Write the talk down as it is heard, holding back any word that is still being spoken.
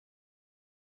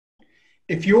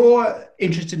If you're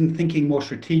interested in thinking more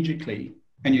strategically,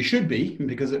 and you should be,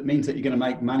 because it means that you're going to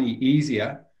make money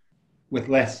easier with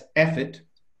less effort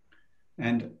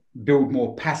and build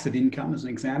more passive income, as an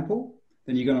example,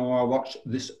 then you're going to want to watch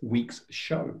this week's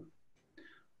show.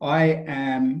 I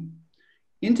am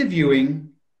interviewing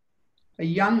a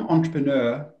young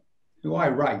entrepreneur who I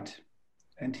rate,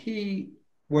 and he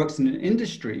works in an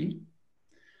industry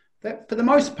that, for the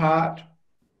most part,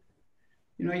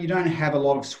 you don't have a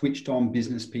lot of switched on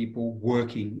business people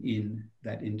working in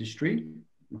that industry.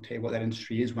 I'll tell you what that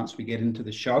industry is once we get into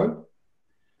the show.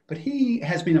 But he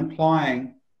has been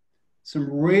applying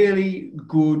some really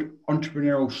good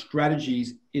entrepreneurial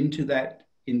strategies into that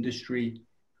industry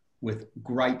with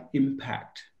great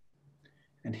impact.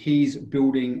 And he's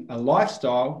building a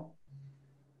lifestyle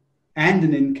and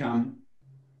an income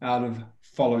out of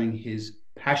following his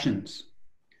passions.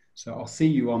 So I'll see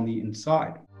you on the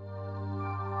inside.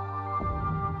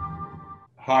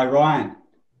 Hi, Ryan.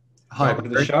 Hi, welcome to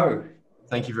the show.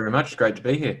 Thank you very much. Great to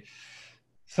be here.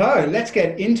 So let's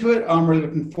get into it. I'm really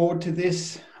looking forward to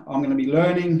this. I'm going to be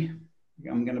learning.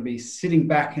 I'm going to be sitting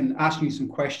back and asking you some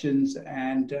questions,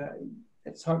 and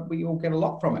let's hope we all get a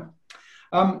lot from it.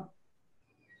 Do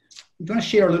you want to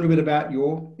share a little bit about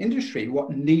your industry,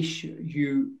 what niche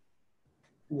you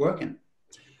work in?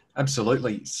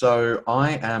 Absolutely. So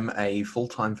I am a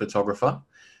full-time photographer,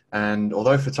 and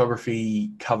although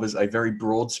photography covers a very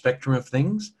broad spectrum of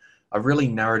things, I've really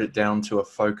narrowed it down to a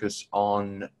focus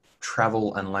on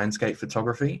travel and landscape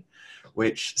photography,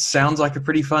 which sounds like a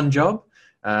pretty fun job,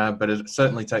 but it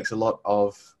certainly takes a lot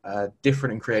of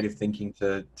different and creative thinking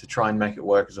to try and make it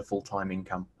work as a full-time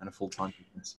income and a full-time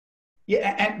business.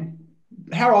 Yeah, and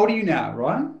how old are you now,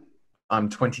 Ryan? I'm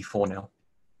 24 now.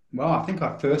 Well, I think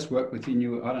I first worked with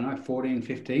you, I don't know, 14,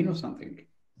 15 or something.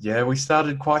 Yeah, we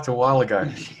started quite a while ago.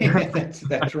 Yeah,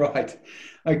 that's right.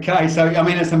 Okay, so I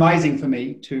mean, it's amazing for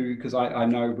me too, because I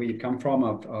know where you've come from.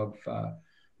 I've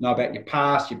know about your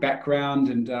past, your background,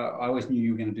 and I always knew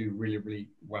you were going to do really, really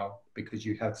well because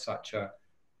you have such a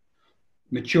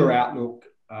mature outlook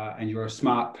and you're a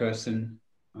smart person.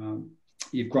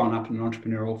 You've grown up in an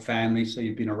entrepreneurial family, so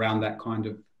you've been around that kind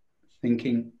of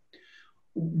thinking.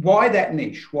 Why that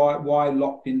niche? Why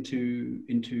locked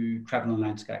into travel and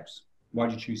landscapes? Why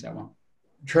did you choose that one?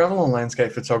 Travel and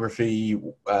landscape photography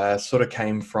sort of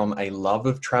came from a love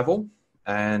of travel.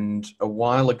 And a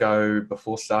while ago,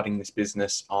 before starting this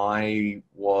business, I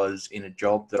was in a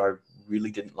job that I really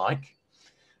didn't like.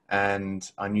 And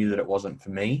I knew that it wasn't for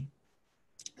me.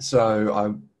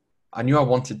 So I knew I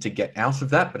wanted to get out of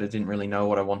that, but I didn't really know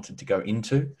what I wanted to go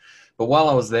into. But while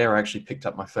I was there, I actually picked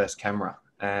up my first camera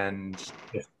and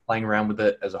just playing around with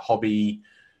it as a hobby,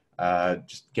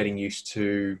 just getting used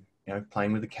to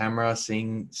playing with the camera,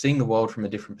 seeing the world from a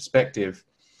different perspective.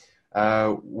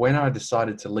 When I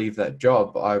decided to leave that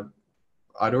job,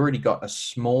 I'd already got a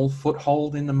small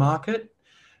foothold in the market,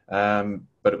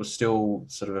 but it was still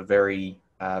sort of a very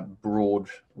broad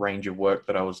range of work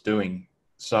that I was doing.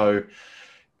 So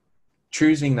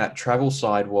choosing that travel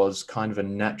side was kind of a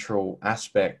natural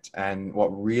aspect, and what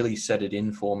really set it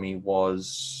in for me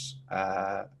was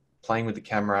playing with the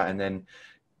camera. And then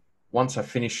once I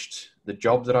finished the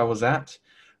job that I was at,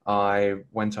 I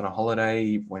went on a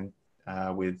holiday, went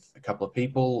with a couple of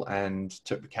people and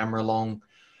took the camera along.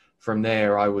 From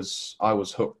there, I was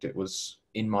hooked. It was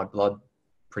in my blood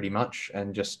pretty much,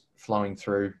 and just flowing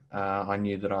through. I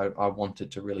knew that I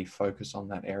wanted to really focus on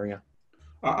that area.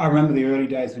 I remember the early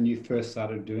days when you first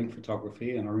started doing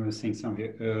photography, and I remember seeing some of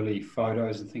your early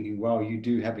photos and thinking, well, you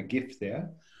do have a gift there.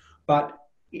 But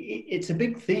it's a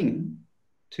big thing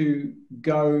to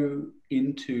go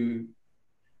into.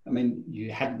 I mean,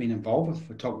 you hadn't been involved with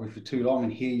photography for too long,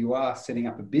 and here you are setting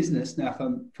up a business. Now,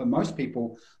 for most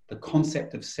people, the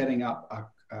concept of setting up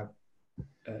a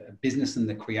business in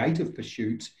the creative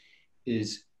pursuits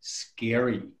is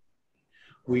scary.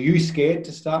 Were you scared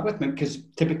to start with? Because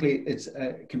typically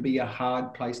it can be a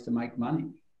hard place to make money.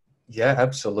 Yeah,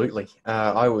 absolutely.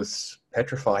 I was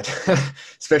petrified,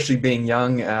 especially being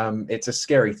young. It's a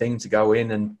scary thing to go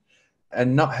in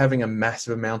and not having a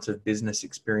massive amount of business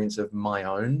experience of my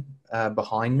own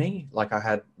behind me. Like I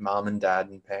had mom and dad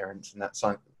and parents and that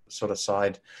sort of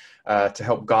side to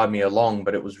help guide me along,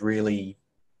 but it was really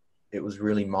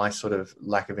my sort of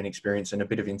lack of inexperience and a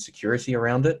bit of insecurity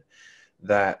around it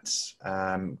that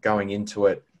going into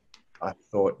it, I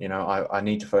thought, I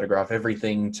need to photograph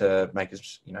everything to make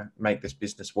this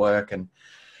business work.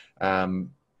 And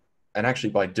actually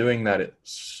by doing that, it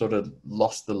sort of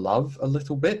lost the love a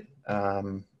little bit.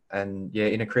 And yeah,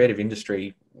 in a creative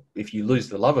industry, if you lose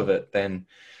the love of it, then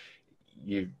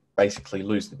you basically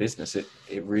lose the business.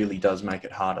 It really does make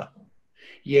it harder.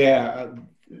 Yeah,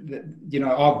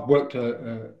 I've worked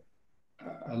a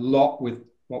lot with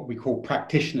what we call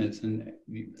practitioners, and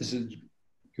this is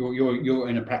you're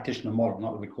in a practitioner model,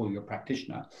 not that we call you a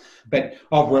practitioner, but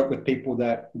I've worked with people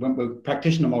that when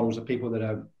practitioner models are people that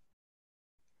are,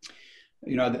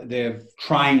 they're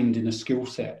trained in a skill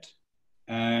set,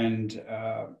 and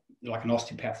like an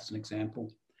osteopath as an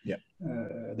example. Yeah,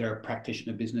 they're a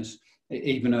practitioner business.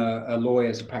 Even a lawyer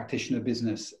is a practitioner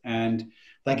business, and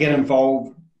they get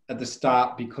involved at the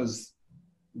start because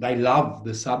they love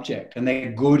the subject and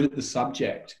they're good at the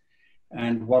subject.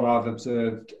 And what I've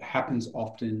observed happens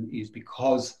often is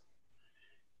because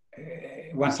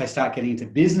once they start getting into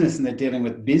business and they're dealing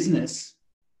with business,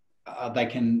 they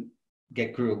can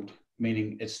get grilled,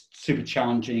 meaning it's super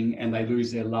challenging and they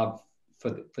lose their love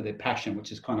for their passion,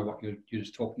 which is kind of what you're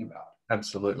just talking about.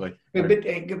 absolutely. But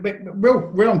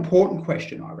real important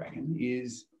question, I reckon,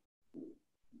 is,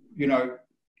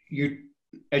 you,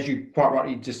 as you quite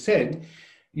rightly just said,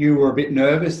 you were a bit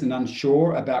nervous and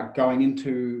unsure about going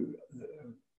into the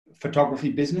photography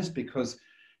business because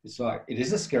it's like, it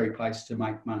is a scary place to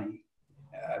make money,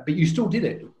 but you still did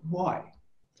it. Why?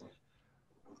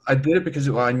 I did it because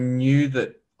I knew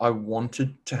that I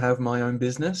wanted to have my own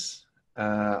business.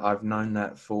 I've known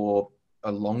that for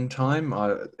a long time.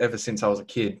 Ever since I was a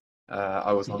kid,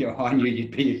 I was on. I knew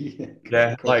you'd be.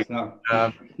 Yeah, like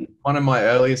one of my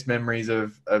earliest memories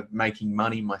of making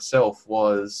money myself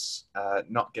was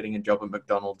not getting a job at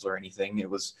McDonald's or anything. It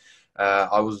was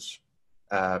I was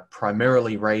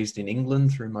primarily raised in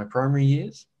England through my primary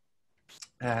years,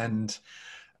 and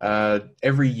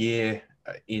every year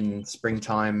in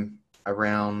springtime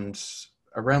around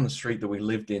the street that we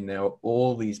lived in, there were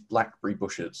all these blackberry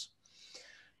bushes.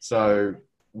 So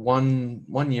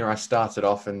one year I started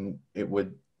off and it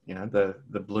would,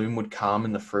 the bloom would come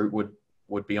and the fruit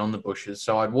would be on the bushes.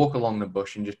 So I'd walk along the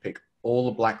bush and just pick all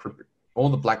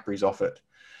the blackberries off it,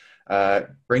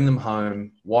 bring them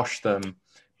home, wash them,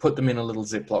 put them in a little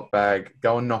Ziploc bag,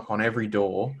 go and knock on every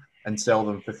door and sell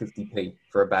them for 50p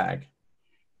for a bag.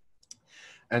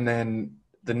 And then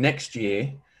the next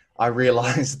year, I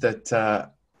realized that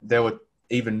there were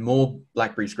even more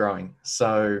blackberries growing.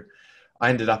 So I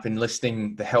ended up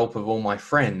enlisting the help of all my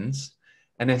friends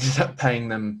and ended up paying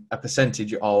them a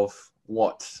percentage of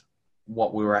what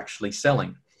we were actually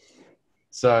selling.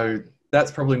 So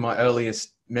that's probably my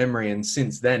earliest memory. And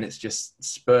since then, it's just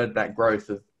spurred that growth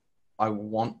of, I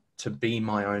want to be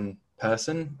my own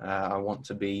person. I want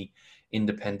to be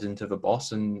independent of a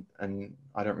boss, and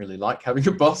I don't really like having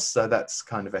a boss, so that's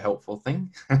kind of a helpful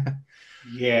thing.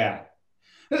 Yeah.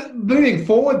 Moving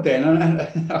forward then,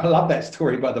 and I love that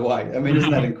story, by the way. I mean,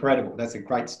 isn't that incredible? That's a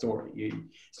great story.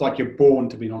 It's like you're born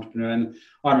to be an entrepreneur. And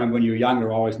I remember when you were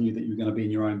younger, I always knew that you were going to be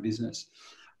in your own business.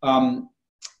 And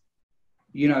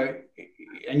you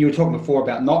were talking before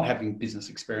about not having business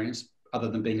experience other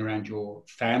than being around your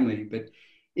family, but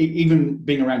even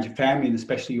being around your family and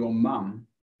especially your mum,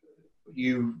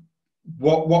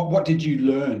 what did you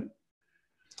learn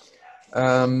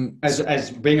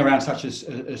as being around such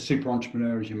a super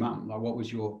entrepreneur as your mum? Like, what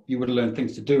was you would have learned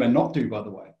things to do and not do, by the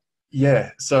way.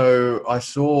 Yeah, so I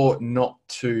saw not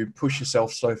to push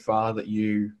yourself so far that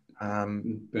you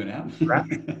burn out.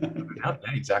 Burn out,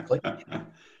 yeah, exactly.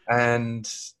 And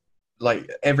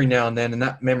like every now and then, and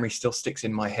that memory still sticks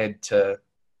in my head to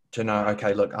know,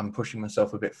 okay, look, I'm pushing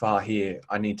myself a bit far here.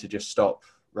 I need to just stop,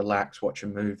 relax, watch a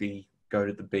movie, go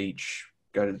to the beach,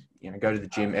 go to the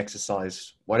gym,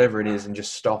 exercise, whatever it is, and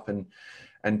just stop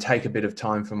and take a bit of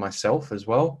time for myself as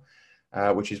well,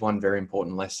 which is one very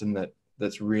important lesson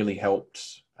that's really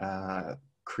helped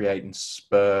create and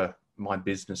spur my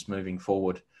business moving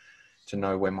forward, to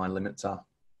know where my limits are.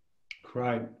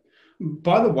 Great.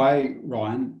 By the way,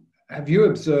 Ryan, have you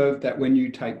observed that when you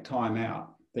take time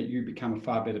out, that you become a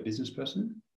far better business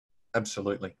person?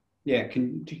 Absolutely. Yeah,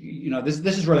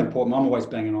 this is really important. I'm always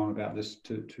banging on about this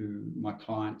to my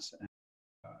clients and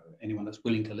anyone that's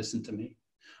willing to listen to me.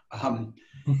 And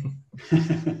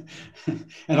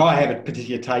I have a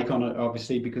particular take on it,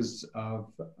 obviously, because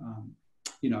of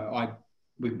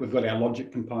we've got our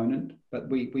logic component, but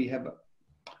we have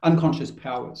unconscious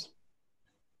powers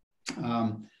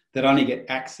that only get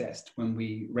accessed when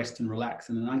we rest and relax.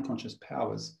 And in unconscious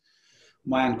powers,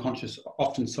 my unconscious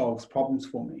often solves problems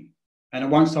for me. And it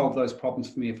won't solve those problems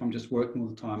for me if I'm just working all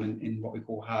the time in what we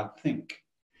call hard think.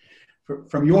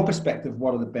 From your perspective,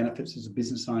 what are the benefits as a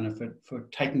business owner for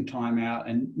taking time out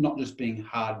and not just being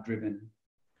hard driven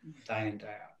day in, day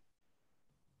out?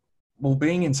 Well,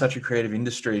 being in such a creative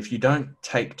industry, if you don't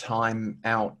take time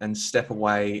out and step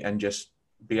away and just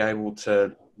be able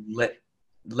to let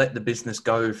the business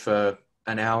go for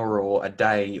an hour or a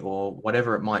day or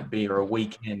whatever it might be, or a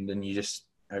weekend, and you just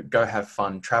go have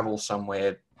fun, travel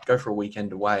somewhere, go for a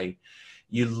weekend away,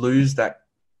 you lose that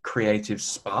creative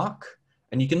spark,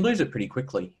 and you can lose it pretty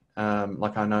quickly.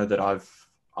 Like I know that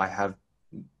I have,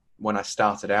 when I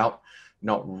started out,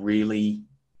 not really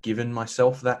given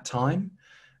myself that time.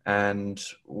 And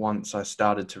once I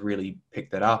started to really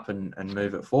pick that up and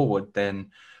move it forward,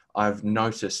 then I've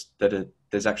noticed that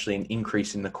there's actually an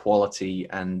increase in the quality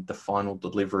and the final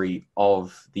delivery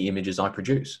of the images I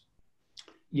produce.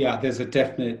 Yeah, there's a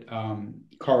definite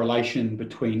correlation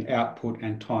between output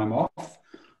and time off.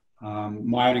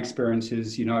 My own experience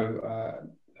is,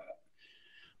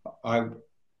 I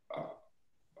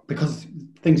because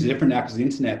things are different now because of the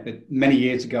internet, but many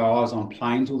years ago I was on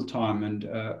planes all the time, and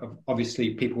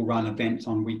obviously people run events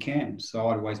on weekends. So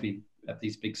I'd always be at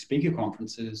these big speaker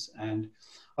conferences, and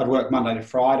I'd work Monday to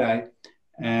Friday,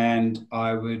 and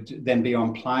I would then be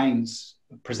on planes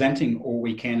presenting all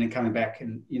weekend and coming back.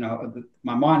 And,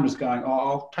 my mind was going, oh,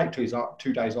 I'll take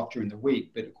 2 days off during the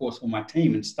week. But of course, all my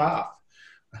team and staff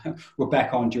were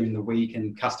back on during the week,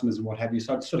 and customers and what have you.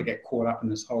 So I'd sort of get caught up in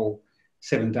this whole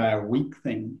 7-day-a-week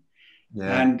thing.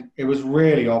 Yeah. And it was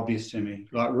really obvious to me,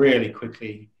 like really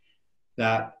quickly,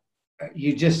 that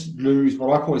you just lose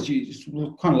what I call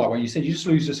kind of like what you said, you just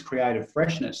lose this creative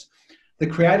freshness. The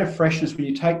creative freshness, when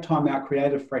you take time out,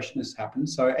 creative freshness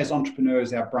happens. So as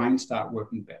entrepreneurs, our brains start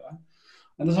working better.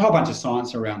 And there's a whole bunch of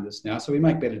science around this now. So we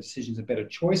make better decisions and better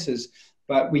choices,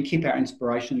 but we keep our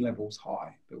inspiration levels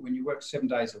high. But when you work 7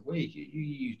 days a week,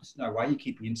 there's no way you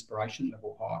keep the inspiration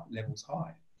levels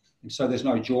high. And so there's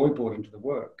no joy brought into the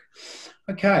work.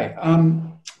 Okay.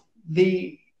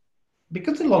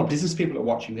 Because a lot of business people are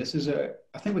watching this,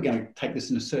 I think we're going to take this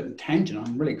in a certain tangent.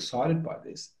 I'm really excited by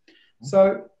this.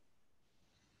 So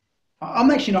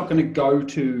I'm actually not going to go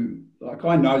to,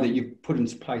 I know that you've put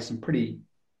into place some pretty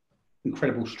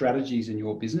incredible strategies in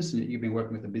your business, and you've been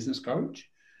working with a business coach.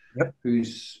 Yep.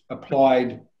 Who's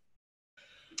applied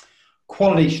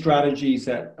quality strategies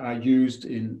that are used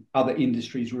in other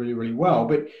industries really, really well.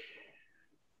 But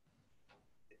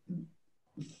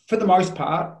for the most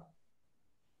part,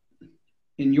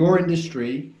 in your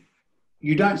industry,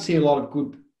 you don't see a lot of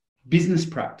good business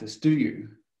practice, do you?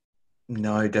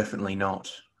 No, definitely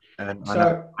not. And so, I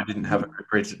know I didn't have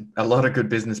a lot of good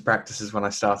business practices when I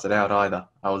started out either.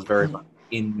 I was very much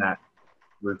in that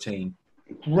routine.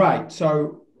 Great.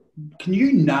 So can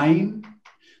you name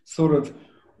sort of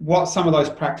what some of those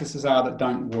practices are that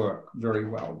don't work very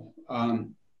well?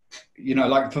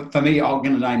 Like for me, I'm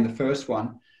going to name the first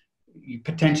one.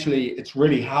 It's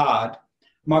really hard.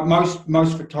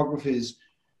 Most photographers,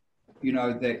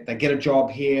 they get a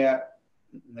job here,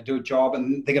 they do a job,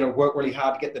 and they're going to work really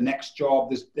hard to get the next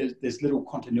job. There's little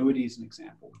continuity as an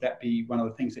example. Would that be one of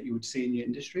the things that you would see in your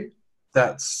industry?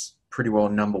 That's pretty well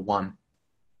number one.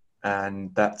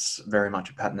 And that's very much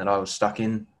a pattern that I was stuck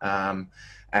in.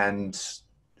 And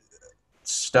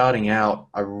starting out,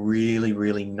 I really,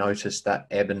 really noticed that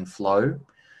ebb and flow.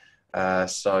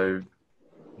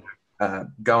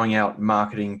 Going out,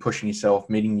 marketing, pushing yourself,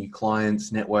 meeting new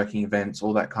clients, networking events,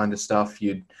 all that kind of stuff.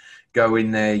 You'd go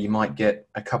in there, you might get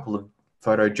a couple of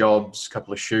photo jobs, a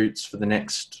couple of shoots for the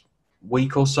next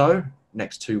week or so,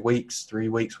 next 2 weeks, 3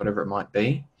 weeks, whatever it might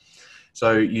be.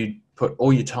 So you'd put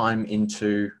all your time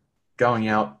into going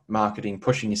out, marketing,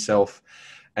 pushing yourself,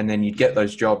 and then you'd get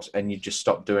those jobs and you'd just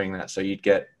stop doing that. So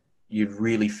you'd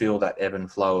really feel that ebb and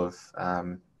flow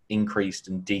of increased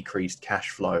and decreased cash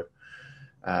flow.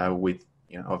 With,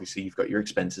 obviously you've got your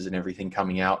expenses and everything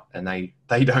coming out, and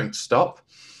they don't stop.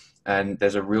 And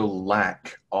there's a real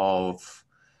lack of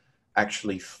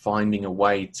actually finding a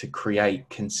way to create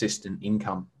consistent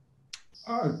income.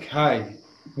 Okay.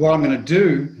 What I'm going to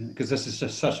do, because this is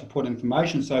just such important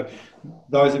information, so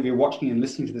those of you watching and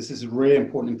listening to this is really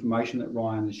important information that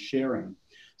Ryan is sharing.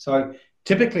 So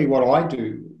typically what I'm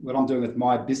doing with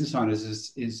my business owners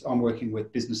is I'm working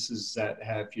with businesses that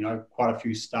have, quite a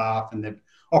few staff, and they're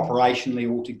operationally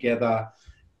all together,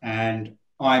 and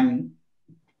I'm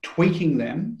tweaking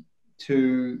them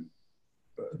to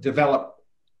develop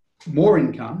more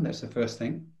income. That's the first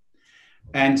thing.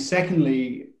 And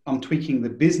secondly, I'm tweaking the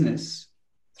business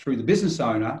through the business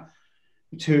owner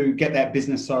to get that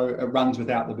business so it runs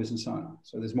without the business owner.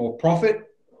 So there's more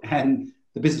profit, and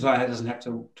the business owner doesn't have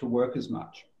to work as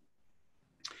much,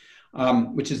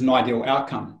 which is an ideal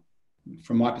outcome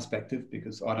from my perspective,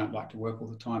 because I don't like to work all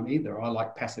the time either. I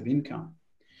like passive income.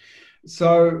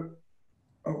 So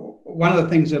one of the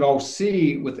things that I'll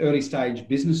see with early stage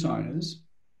business owners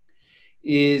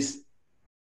is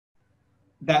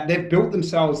that they've built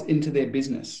themselves into their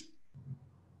business.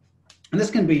 and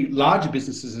this can be larger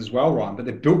businesses as well, Ryan, but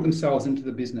they've built themselves into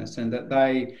the business and that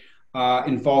they are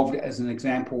involved, as an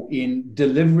example, in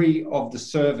delivery of the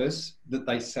service that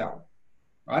they sell,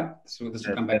 right? So this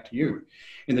will come back to you.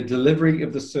 In the delivery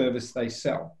of the service they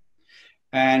sell.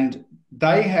 And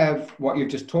they have what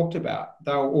you've just talked about.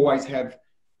 They'll always have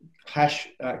cash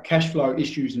flow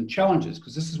issues and challenges,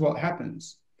 because this is what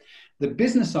happens. The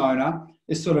business owner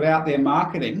is sort of out there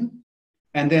marketing,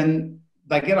 and then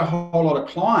they get a whole lot of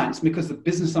clients because the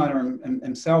business owner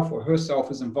himself or herself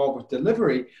is involved with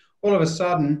delivery. All of a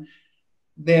sudden,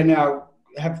 they now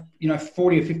have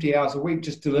 40 or 50 hours a week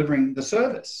just delivering the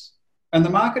service, and the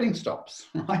marketing stops,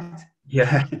 right?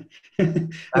 Yeah.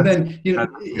 And then you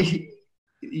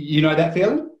know that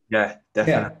feeling? Yeah,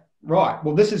 definitely. Yeah, right.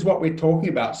 Well, this is what we're talking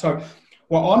about. So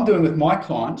what I'm doing with my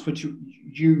clients, which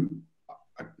you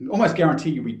I almost guarantee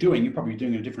you'll be doing, you're probably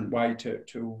doing it a different way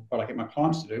to what I get my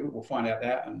clients to do, we'll find out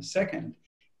that in a second,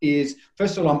 is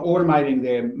first of all, I'm automating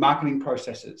their marketing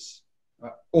processes,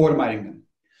 right? Automating them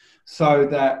so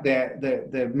that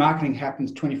their marketing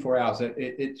happens 24 hours.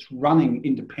 It's running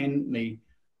independently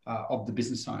of the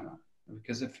business owner.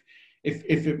 Because if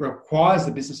it requires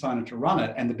the business owner to run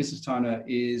it, and the business owner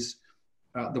is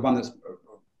the one that's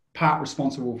part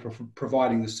responsible for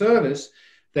providing the service,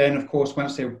 then of course,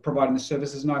 once they're providing the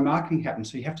service, there's no marketing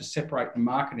happens. So you have to separate the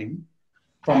marketing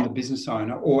from the business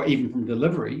owner, or even from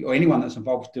delivery, or anyone that's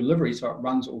involved with delivery, so it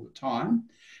runs all the time.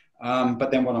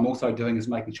 But then what I'm also doing is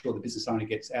making sure the business owner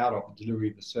gets out of the delivery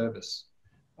of the service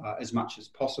as much as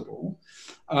possible.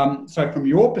 So from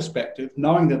your perspective,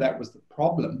 knowing that was the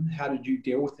problem, how did you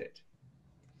deal with it?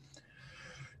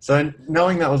 So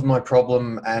knowing that was my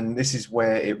problem, and this is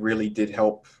where it really did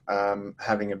help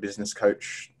having a business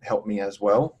coach help me as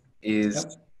well,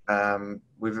 is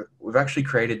we've actually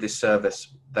created this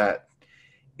service that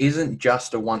isn't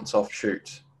just a once-off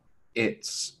shoot.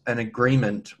 It's an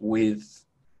agreement with,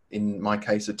 in my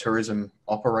case, a tourism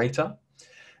operator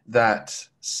that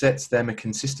sets them a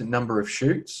consistent number of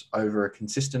shoots over a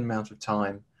consistent amount of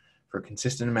time for a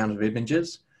consistent amount of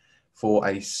images for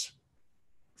a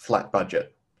flat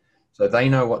budget. So they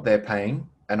know what they're paying,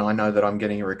 and I know that I'm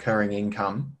getting a recurring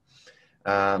income,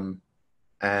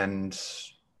 and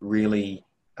really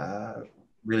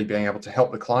being able to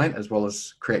help the client as well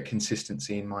as create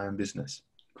consistency in my own business.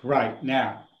 Great.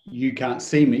 Now, you can't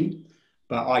see me,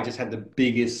 but I just had the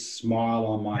biggest smile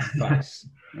on my face.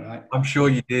 Right? I'm sure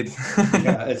you did.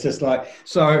 Yeah, it's just like,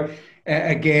 so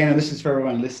again, and this is for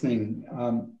everyone listening,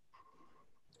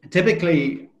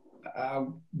 typically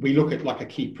we look at like a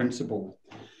key principle.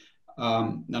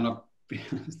 And I'm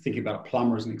thinking about a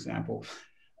plumber as an example.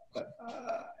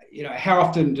 How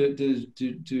often does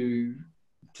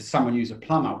someone use a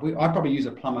plumber? I probably use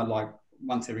a plumber like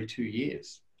once every 2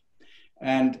 years.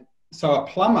 And so a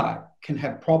plumber can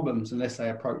have problems unless they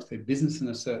approach their business in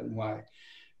a certain way.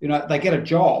 They get a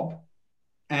job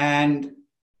and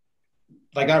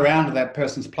they go around to that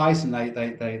person's place and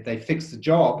they fix the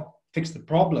job, fix the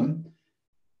problem,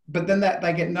 but then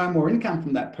they get no more income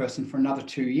from that person for another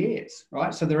 2 years,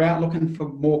 right? So they're out looking for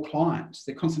more clients.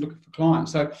 They're constantly looking for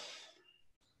clients. So,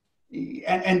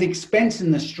 and the expense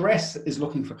and the stress is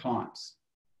looking for clients.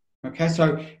 Okay,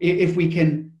 so if we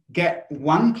can get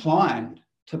one client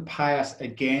to pay us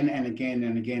again and again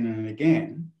and again and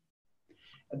again,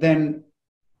 then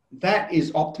that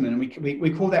is optimum. And we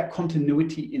call that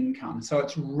continuity income. So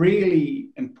it's really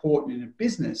important in a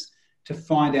business to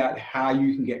find out how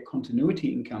you can get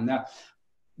continuity income. Now,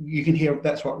 you can hear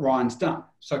that's what Ryan's done.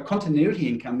 So continuity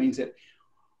income means that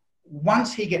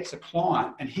once he gets a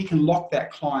client and he can lock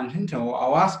that client into,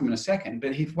 I'll ask him in a second,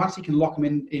 but once he can lock them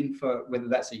in for whether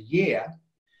that's a year,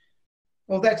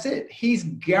 well, that's it. He's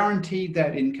guaranteed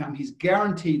that income. He's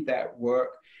guaranteed that work.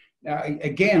 Now,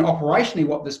 again, operationally,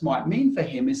 what this might mean for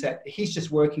him is that he's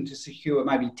just working to secure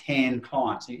maybe 10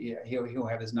 clients. He'll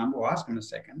have his number. I'll ask him in a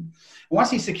second. And once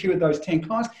he's secured those 10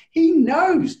 clients, he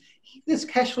knows this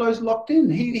cash flow is locked in.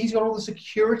 He's got all the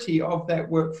security of that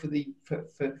work for the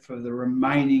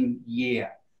remaining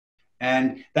year.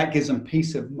 And that gives him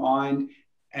peace of mind.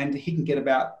 And he can get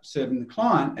about serving the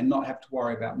client and not have to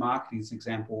worry about marketing, as an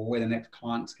example, or where the next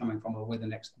client's coming from or where the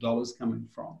next dollar's coming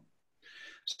from.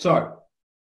 So,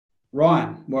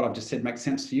 Ryan, what I've just said makes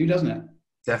sense to you, doesn't it?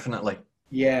 Definitely.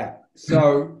 Yeah.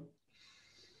 So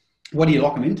what do you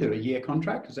lock them into? A year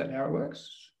contract? Is that how it works?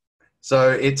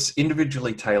 So it's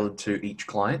individually tailored to each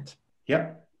client.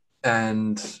 Yep.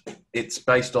 And it's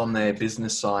based on their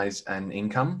business size and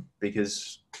income,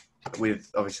 because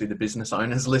with obviously the business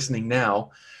owners listening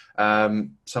now,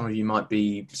 some of you might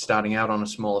be starting out on a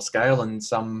smaller scale and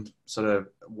some sort of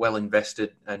well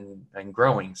invested and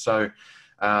growing. So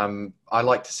I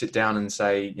like to sit down and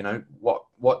say, you know,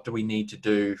 what do we need to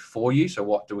do for you? So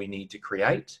what do we need to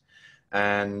create,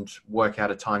 and work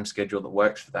out a time schedule that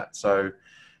works for that. So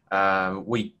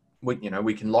we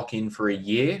can lock in for a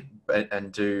year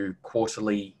and do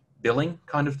quarterly billing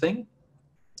kind of thing,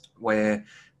 where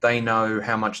they know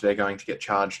how much they're going to get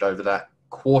charged over that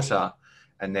quarter,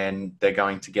 and then they're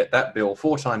going to get that bill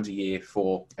 4 times a year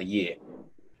for a year,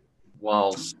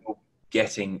 while still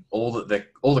getting all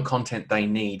the content they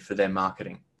need for their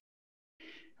marketing.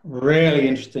 Really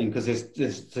interesting, because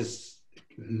there's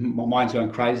my mind's going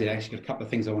crazy. I actually got a couple of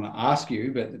things I want to ask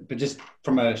you, but just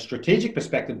from a strategic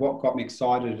perspective, what got me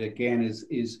excited again is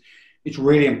it's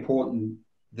really important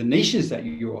the niches that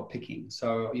you are picking.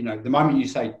 So, you know, the moment you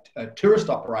say a tourist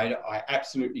operator, I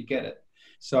absolutely get it.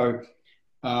 So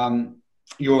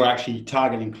you're actually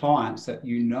targeting clients that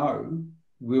you know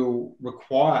will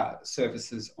require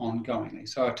services ongoingly.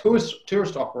 So a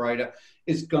tourist operator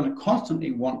is going to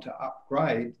constantly want to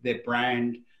upgrade their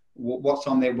brand, what's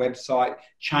on their website,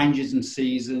 changes in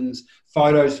seasons,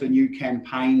 photos for new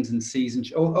campaigns and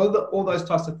seasons, all those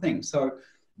types of things. So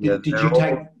did you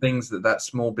take things that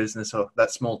small business or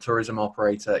that small tourism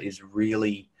operator is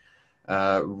really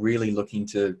looking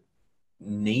to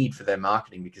need for their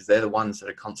marketing, because they're the ones that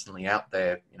are constantly out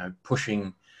there, you know,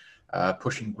 pushing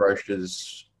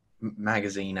brochures,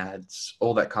 magazine ads,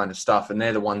 all that kind of stuff, and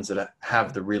they're the ones that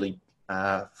have the really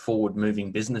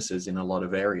forward-moving businesses in a lot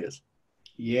of areas.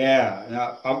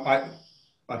 Yeah, I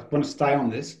want to stay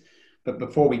on this, but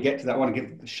before we get to that, I want to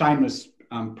give a shameless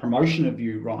promotion of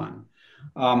you, Ryan,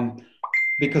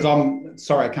 because I'm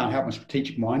sorry, I can't help my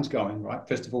strategic mind's going, right?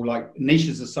 First of all, like,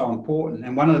 niches are so important,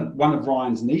 and one of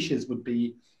Ryan's niches would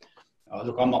be,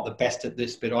 look, I'm not the best at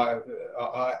this, but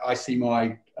I see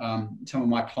my some of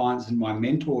my clients and my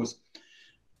mentors,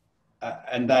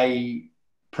 and they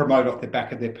promote off the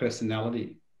back of their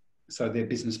personality. So they're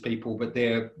business people, but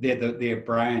they're their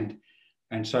brand.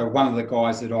 And so one of the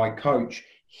guys that I coach,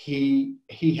 he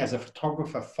has a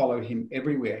photographer follow him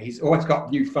everywhere. He's always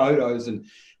got new photos, and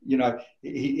you know,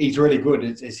 he's really good.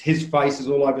 It's his face is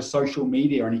all over social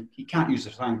media, and he can't use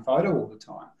the same photo all the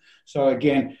time. So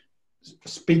again,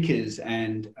 speakers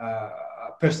and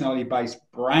personality-based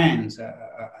brands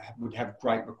would have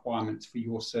great requirements for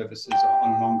your services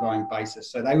on an ongoing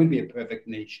basis. So they would be a perfect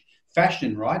niche.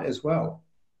 Fashion, right, as well.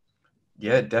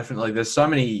 Yeah, definitely. There's so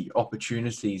many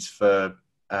opportunities for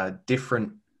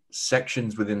different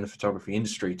sections within the photography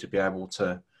industry to be able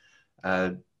to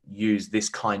use this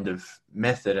kind of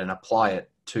method and apply it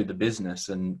to the business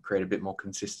and create a bit more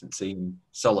consistency and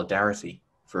solidarity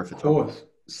for a photographer. Of course.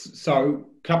 So,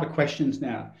 a couple of questions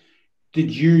now.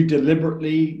 Did you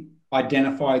deliberately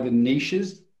identify the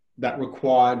niches that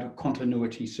required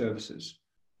continuity services?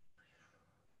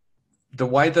 The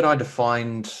way that I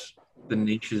defined the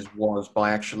niches was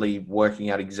by actually working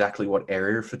out exactly what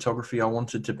area of photography I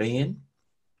wanted to be in.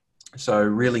 So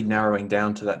really narrowing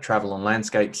down to that travel and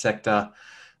landscape sector.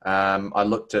 I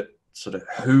looked at sort of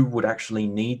who would actually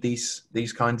need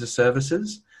these kinds of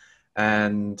services.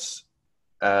 And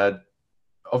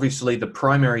obviously the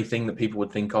primary thing that people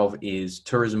would think of is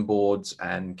tourism boards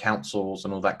and councils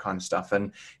and all that kind of stuff.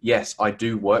 And yes, I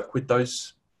do work with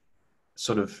those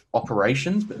sort of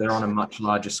operations, but they're on a much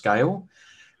larger scale.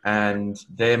 And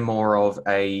they're more of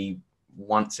a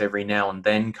once every now and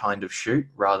then kind of shoot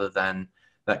rather than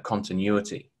that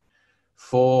continuity.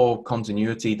 For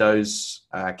continuity, those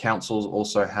councils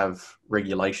also have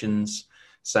regulations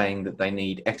saying that they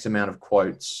need X amount of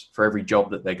quotes for every job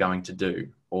that they're going to do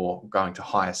or going to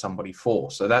hire somebody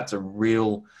for. So that's a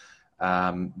real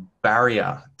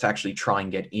barrier to actually try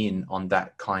and get in on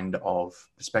that kind of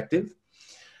perspective.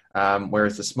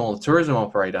 Whereas the smaller tourism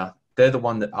operator, they're the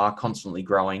one that are constantly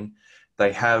growing.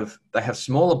 They have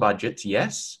smaller budgets,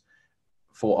 yes,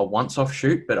 for a once-off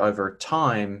shoot, but over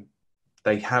time,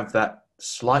 they have that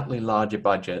slightly larger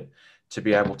budget to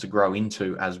be able to grow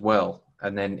into as well.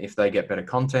 And then if they get better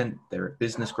content, their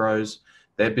business grows,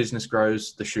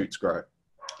 the shoots grow.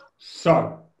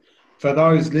 So for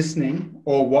those listening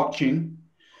or watching,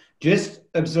 just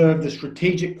observe the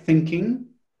strategic thinking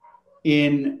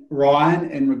in Ryan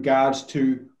in regards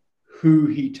to who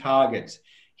he targets.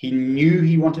 He knew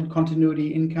he wanted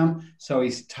continuity income, so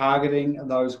he's targeting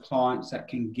those clients that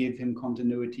can give him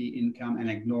continuity income and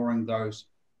ignoring those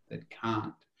that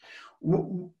can't.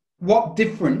 What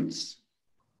difference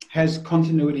has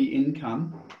continuity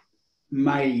income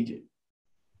made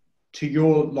to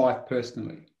your life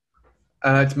personally?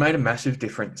 It's made a massive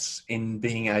difference in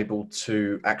being able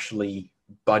to actually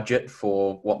budget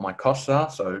for what my costs are.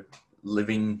 So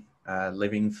living,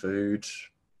 food,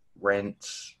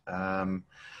 rent,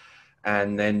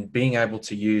 and then being able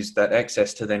to use that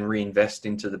excess to then reinvest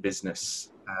into the business.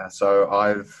 So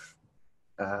I've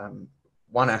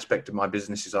one aspect of my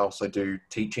business is I also do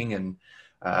teaching and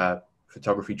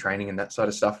photography training and that sort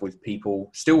of stuff with people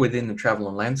still within the travel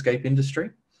and landscape industry.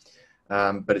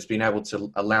 But it's been able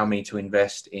to allow me to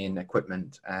invest in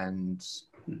equipment and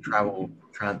travel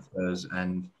transfers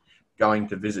and going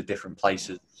to visit different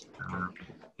places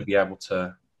to be able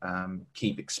to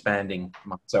keep expanding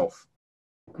myself.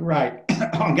 Great.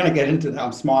 I'm going to get into that.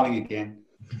 I'm smiling again.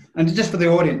 And just for the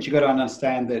audience, you've got to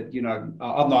understand that, you know,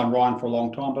 I've known Ryan for a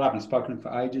long time, but I haven't spoken to him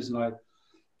for ages. And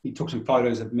he took some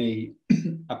photos of me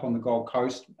up on the Gold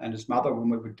Coast and his mother when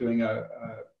we were doing a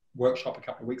workshop a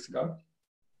couple of weeks ago.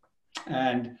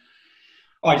 And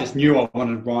I just knew I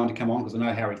wanted Ryan to come on because I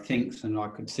know how he thinks, and I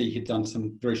could see he'd done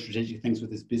some very strategic things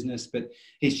with his business. But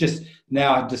he's just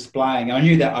now displaying. I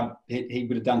knew that he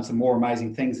would have done some more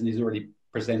amazing things, and he's already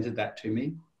presented that to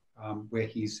me, where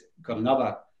he's got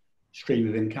another stream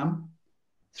of income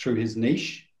through his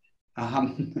niche.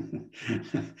 And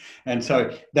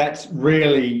so that's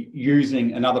really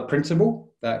using another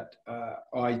principle that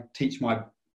I teach my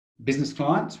business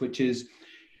clients, which is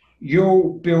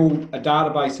you'll build a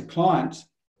database of clients,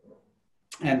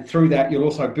 and through that you'll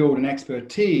also build an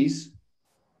expertise.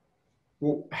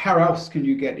 Well, how else can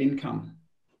you get income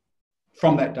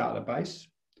from that database?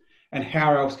 And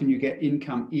how else can you get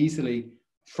income easily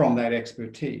from that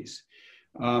expertise?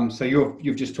 So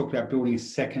you've just talked about building a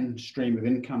second stream of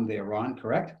income there, Ryan,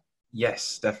 correct?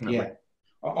 Yes, definitely. Yeah.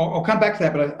 I'll come back to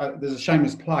that, but there's a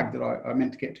shameless plug that I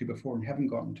meant to get to before and haven't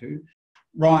gotten to.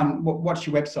 Ryan, what's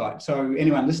your website? So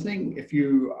anyone listening, if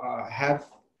you have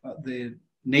the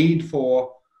need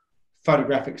for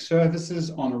photographic services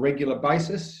on a regular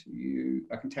basis,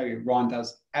 I can tell you Ryan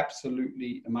does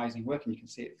absolutely amazing work, and you can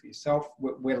see it for yourself.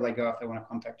 Where do they go if they want to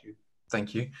contact you?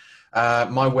 Thank you.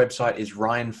 My website is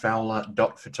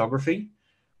ryanfowler.photography,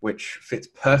 which fits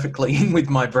perfectly in with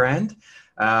my brand.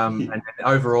 And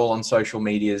overall on social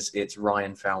medias, it's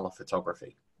Ryan Fowler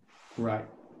Photography. Right.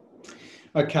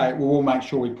 Okay, well, we'll make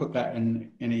sure we put that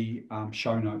in any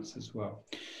show notes as well.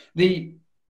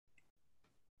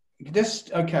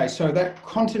 So that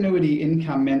continuity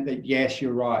income meant that, yes,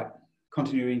 you're right.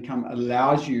 Continuity income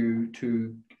allows you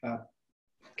to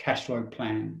cash flow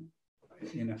plan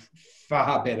in a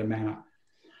far better manner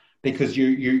because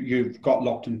you've got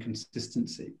locked in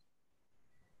consistency.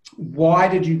 Why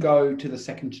did you go to the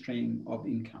second stream of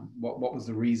income? What was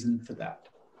the reason for that?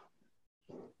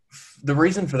 The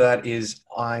reason for that is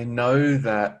I know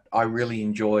that I really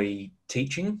enjoy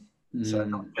teaching. So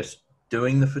not just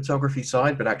doing the photography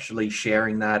side, but actually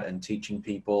sharing that and teaching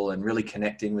people and really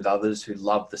connecting with others who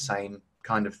love the same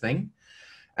kind of thing.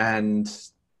 And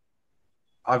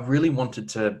I really wanted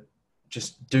to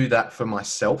just do that for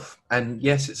myself. And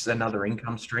yes, it's another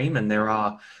income stream, and there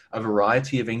are a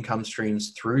variety of income streams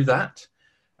through that.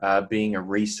 Being a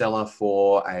reseller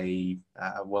for a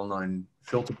well-known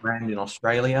filter brand in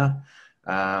Australia,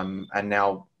 and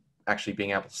now actually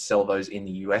being able to sell those in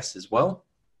the US as well,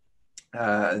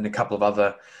 and a couple of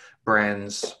other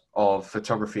brands of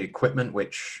photography equipment,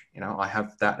 which, you know, I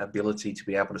have that ability to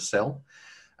be able to sell.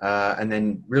 And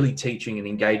then really teaching and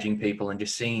engaging people and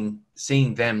just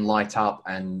seeing them light up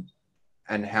and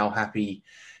how happy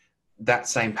that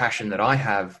same passion that I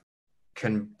have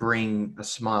can bring a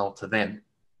smile to them.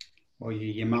 Well,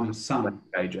 you're your mum's son.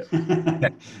 Yeah.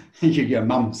 You're your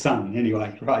mum's son,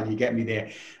 anyway, right? You get me there.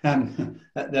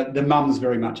 The mum's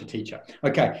very much a teacher.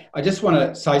 Okay, I just want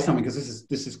to say something because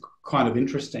this is kind of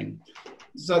interesting.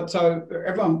 So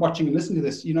everyone watching and listening to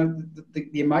this, you know,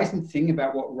 the amazing thing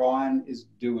about what Ryan is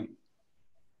doing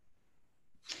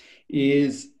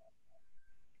is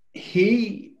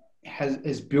he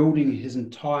is building his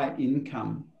entire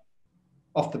income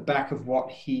off the back of what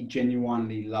he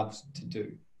genuinely loves to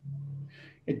do.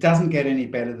 It doesn't get any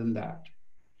better than that.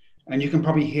 And you can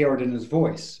probably hear it in his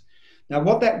voice. Now,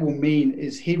 what that will mean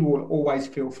is he will always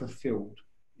feel fulfilled.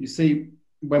 You see,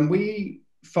 when we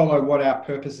follow what our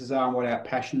purposes are and what our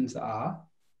passions are,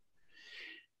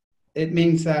 it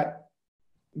means that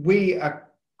we are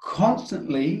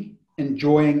constantly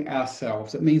enjoying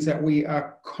ourselves. It means that we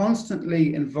are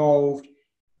constantly involved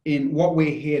in what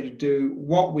we're here to do,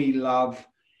 what we love.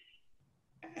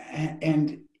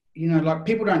 And you know, like,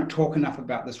 people don't talk enough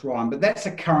about this, Ryan, but that's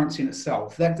a currency in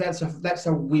itself. That's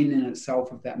a win in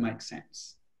itself, if that makes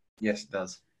sense. Yes, it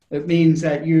does. It means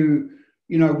that you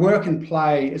know, work and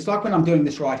play. It's like when I'm doing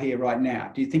this right here, right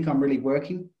now. Do you think I'm really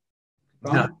working?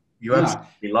 Ryan? No, you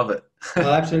absolutely love it.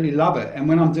 I absolutely love it. And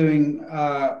when I'm doing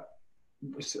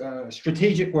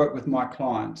strategic work with my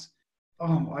clients,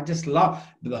 I just love,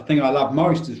 the thing I love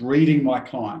most is reading my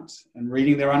clients and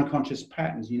reading their unconscious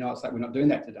patterns. You know, it's like we're not doing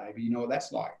that today, but you know what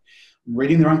that's like. I'm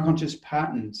reading their unconscious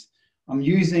patterns. I'm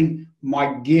using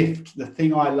my gift, the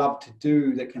thing I love to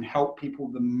do that can help people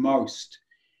the most.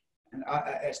 And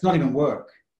it's not even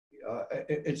work.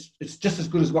 It's just as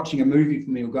good as watching a movie for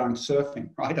me or going surfing,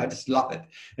 right? I just love it.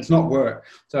 It's not work.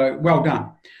 So well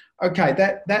done. Okay,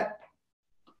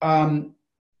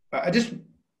 I just,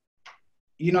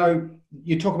 you know,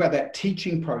 you talk about that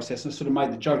teaching process. I sort of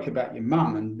made the joke about your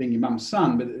mum and being your mum's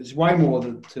son, but there's way more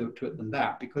to it than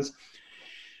that, because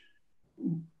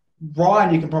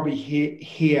Ryan, you can probably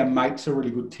hear makes a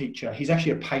really good teacher. He's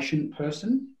actually a patient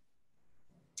person,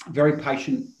 a very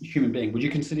patient human being. Would you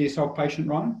consider yourself patient,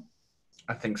 Ryan?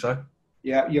 I think so.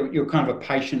 Yeah, you're kind of a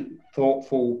patient,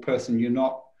 thoughtful person. You're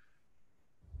not.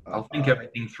 I'll think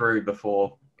everything through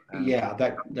before. Yeah,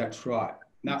 that's right.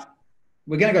 Now,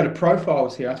 we're going to go to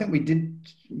profiles here. I think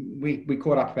we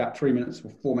caught up about 3 minutes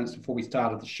or 4 minutes before we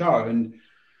started the show, and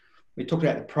we talked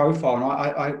about the profile. And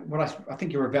I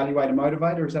think you're evaluator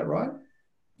motivator. Is that right?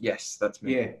 Yes, that's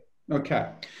me. Yeah. Okay.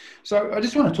 So I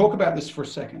just want to talk about this for a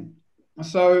second.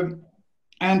 So,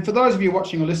 and for those of you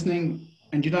watching or listening,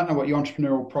 and you don't know what your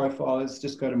entrepreneurial profile is,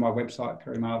 just go to my website,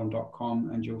 perrymarvin.com,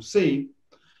 and you'll see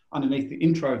underneath the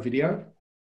intro video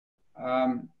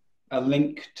a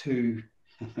link to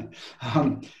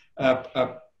a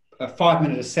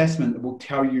 5-minute assessment that will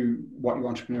tell you what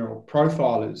your entrepreneurial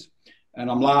profile is. And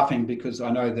I'm laughing because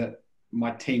I know that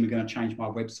my team are going to change my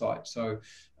website. So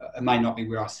it may not be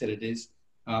where I said it is,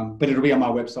 but it'll be on my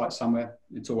website somewhere.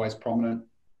 It's always prominent.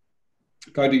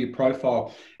 Go to your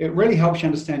profile. It really helps you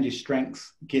understand your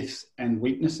strengths, gifts, and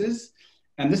weaknesses.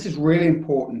 And this is really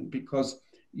important because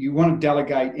you want to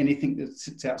delegate anything that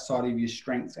sits outside of your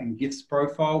strengths and gifts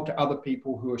profile to other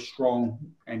people who are strong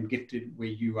and gifted where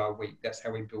you are weak. That's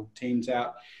how we build teams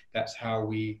out. That's how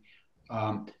we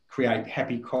create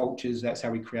happy cultures. That's how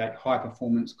we create high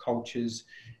performance cultures.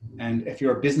 And if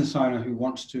you're a business owner who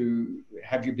wants to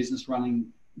have your business running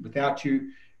without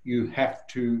you, you have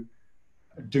to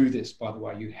do this, by the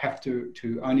way. You have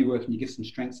to only work in your gifts and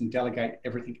strengths and delegate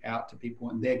everything out to people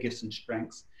and their gifts and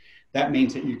strengths. That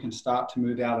means that you can start to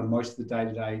move out of most of the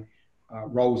day-to-day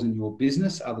roles in your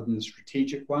business, other than the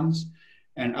strategic ones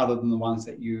and other than the ones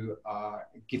that you are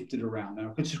gifted around. And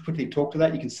I could just quickly talk to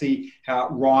that. You can see how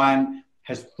Ryan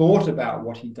has thought about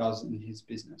what he does in his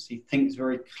business. He thinks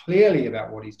very clearly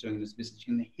about what he's doing in his business.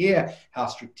 You can hear how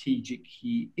strategic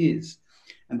he is.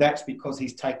 And that's because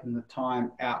he's taken the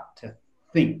time out to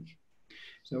think.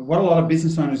 So what a lot of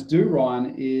business owners do,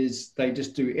 Ryan, is they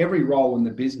just do every role in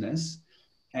the business.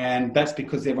 And that's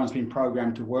because everyone's been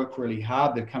programmed to work really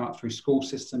hard. They've come up through school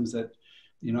systems that,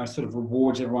 you know, sort of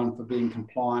rewards everyone for being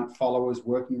compliant followers,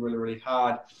 working really, really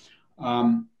hard.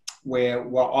 Where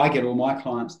what I get all my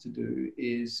clients to do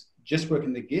is just work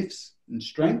in the gifts and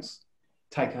strengths,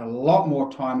 take a lot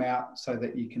more time out so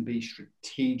that you can be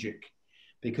strategic,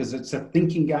 because it's a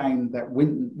thinking game that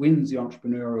wins the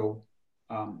entrepreneurial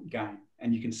game.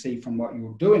 And you can see from what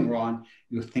you're doing, Ryan,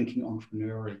 you're thinking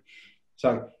entrepreneurially.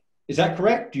 So is that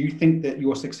correct? Do you think that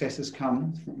your success has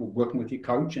come from working with your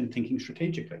coach and thinking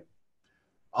strategically?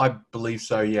 I believe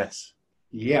so, yes.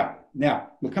 Yeah.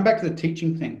 Now, we'll come back to the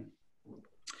teaching thing.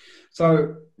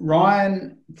 So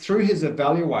Ryan, through his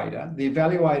evaluator, the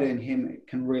evaluator in him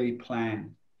can really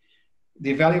plan.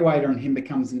 The evaluator in him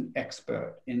becomes an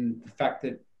expert in the fact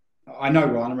that, I know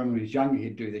Ryan, I remember when he was younger,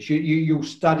 he'd do this. You'll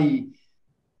study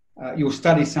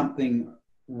something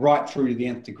right through to the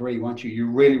nth degree, won't you? You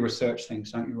really research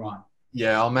things, don't you, Ryan?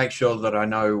 Yeah, I'll make sure that I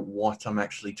know what I'm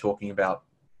actually talking about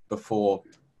before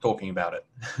talking about it.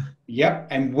 Yep.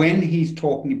 And when he's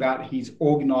talking about it, he's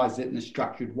organized it in a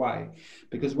structured way.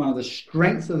 Because one of the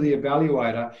strengths of the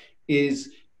evaluator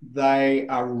is they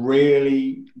are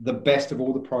really the best of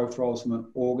all the profiles from an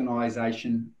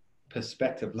organization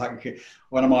perspective. Like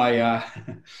one of my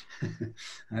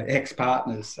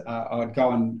ex-partners, I'd go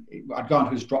on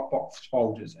his Dropbox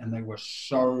folders and they were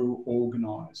so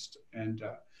organized, and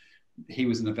he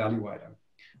was an evaluator.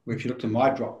 Where if you looked at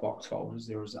my Dropbox folders,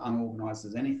 they're as unorganized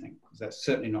as anything, because that's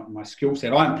certainly not my skill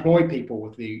set. I employ people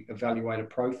with the evaluator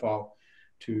profile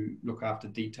to look after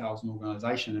details and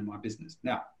organization in my business.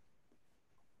 Now,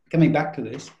 coming back to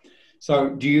this, so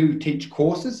do you teach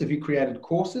courses? Have you created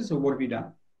courses, or what have you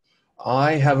done?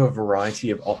 I have a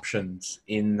variety of options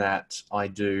in that I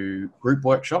do group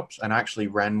workshops, and I actually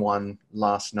ran one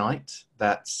last night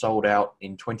that sold out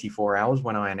in 24 hours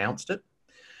when I announced it.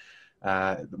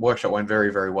 The workshop went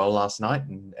very, very well last night,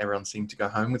 and everyone seemed to go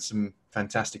home with some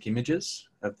fantastic images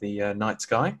of the night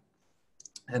sky.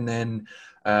 And then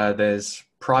there's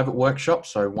private workshops,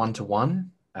 so one-to-one,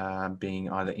 being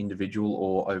either individual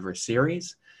or over a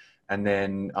series. And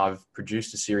then I've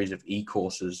produced a series of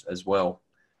e-courses as well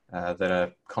that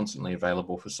are constantly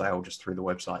available for sale just through the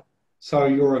website. So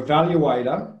your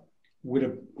evaluator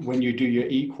when you do your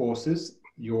e-courses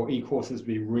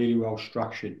be really well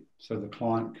structured so the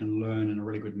client can learn in a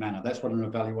really good manner. That's what an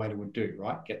evaluator would do,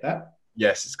 right? Get that?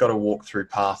 Yes, it's got a walk-through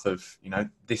path of,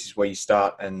 this is where you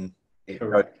start, and it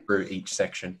goes through each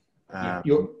section.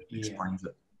 Explains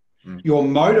it. Your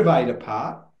motivator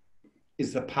part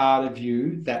is the part of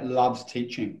you that loves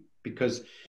teaching, because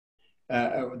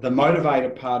the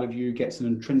motivator part of you gets an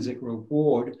intrinsic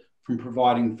reward from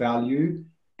providing value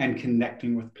and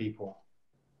connecting with people.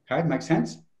 Okay, makes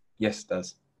sense? Yes, it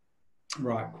does.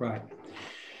 Right, great.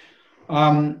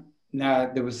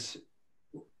 Now there was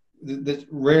that's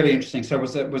really interesting. So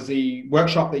was the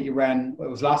workshop that you ran? It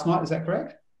was last night. Is that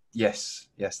correct? Yes.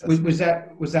 Was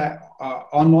that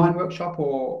online workshop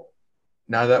or?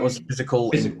 No, that was physical.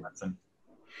 In person.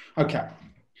 Okay.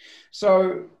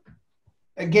 So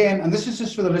again, and this is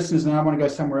just for the listeners, and I want to go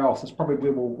somewhere else. It's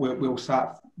probably we'll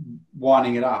start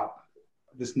winding it up,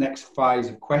 this next phase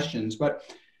of questions. But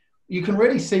you can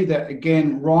really see that,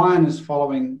 again, Ryan is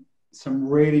following some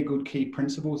really good key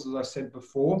principles, as I said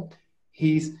before.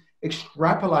 He's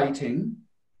extrapolating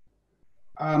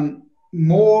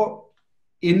more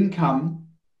income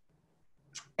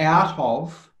out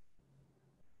of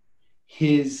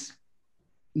his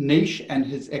niche and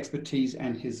his expertise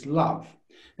and his love.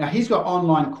 Now, he's got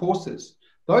online courses.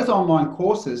 Those online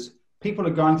courses, people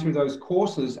are going through those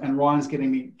courses, and Ryan's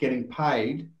getting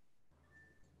paid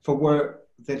for work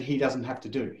that he doesn't have to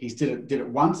do. He did it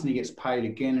once, and he gets paid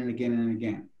again and again and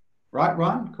again. Right,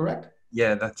 Ryan? Correct?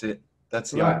 Yeah, that's it.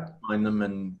 That's the right. idea behind them,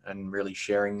 and really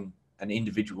sharing an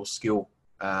individual skill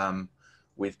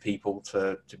with people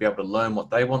to be able to learn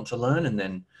what they want to learn. And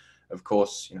then, of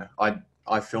course,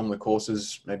 I filmed the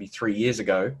courses maybe 3 years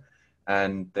ago,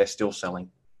 and they're still selling.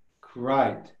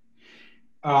 Great.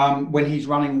 When he's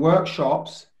running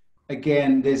workshops,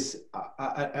 again, there's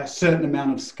a certain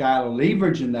amount of scale or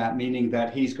leverage in that, meaning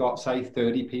that he's got, say,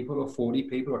 30 people or 40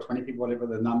 people or 20 people, whatever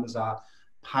the numbers are,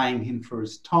 paying him for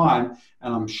his time.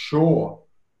 And I'm sure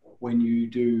when you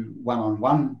do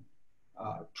one-on-one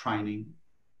training,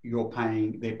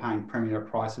 they're paying premier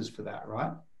prices for that,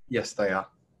 right? Yes, they are.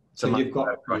 So you've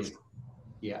got,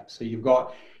 so you've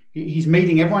got, he's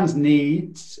meeting everyone's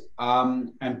needs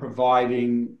and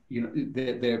providing,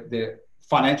 their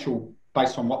financial,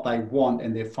 based on what they want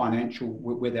and their financial,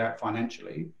 where they're at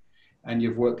financially, and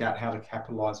you've worked out how to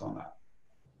capitalize on that.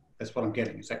 That's what I'm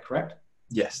getting. Is that correct?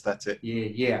 Yes, that's it.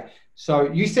 Yeah.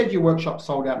 So you said your workshop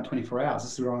sold out in 24 hours.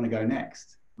 This is where I want to go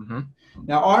next. Mm-hmm.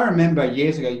 Now, I remember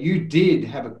years ago, you did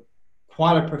have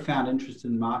quite a profound interest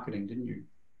in marketing, didn't you?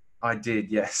 I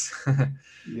did, yes.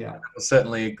 Yeah. It was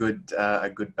certainly a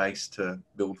good base to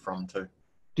build from too.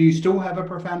 Do you still have a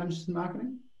profound interest in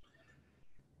marketing?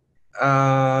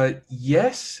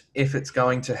 Yes, if it's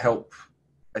going to help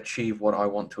achieve what I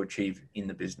want to achieve in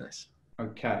the business.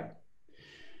 Okay.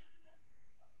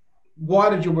 Why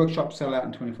did your workshop sell out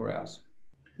in 24 hours?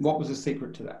 What was the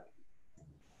secret to that?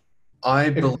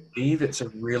 I believe it's a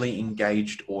really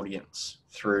engaged audience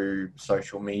through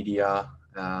social media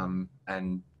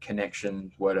and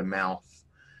connections, word of mouth,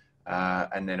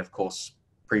 and then, of course,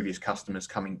 previous customers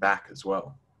coming back as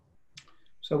well.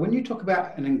 So when you talk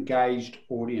about an engaged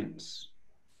audience,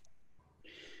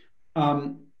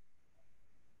 in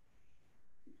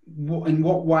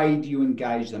what way do you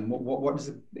engage them? What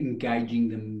does engaging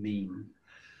them mean?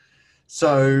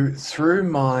 So through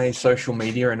my social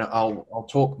media, and I'll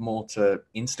talk more to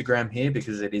Instagram here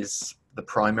because it is the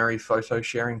primary photo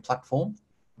sharing platform.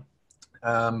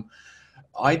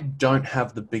 I don't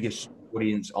have the biggest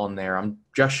audience on there. I'm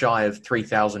just shy of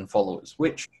 3,000 followers,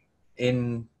 which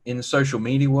in the social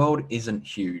media world isn't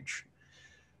huge.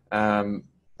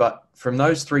 But from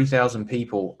those 3,000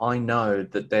 people, I know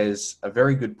that there's a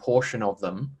very good portion of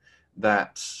them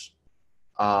that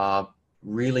are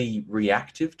really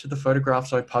reactive to the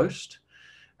photographs I post.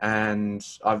 And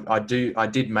I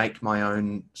did make my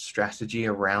own strategy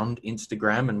around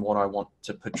Instagram and what I want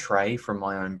to portray from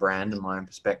my own brand and my own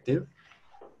perspective.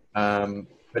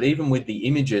 But even with the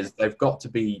images, they've got to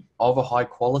be of a high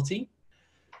quality.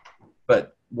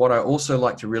 But what I also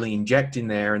like to really inject in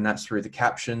there, and that's through the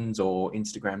captions or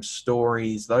Instagram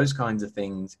stories, those kinds of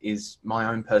things, is my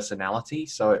own personality.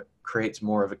 So it creates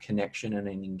more of a connection and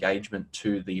an engagement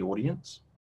to the audience.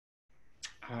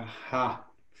 Aha.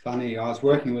 Funny. I was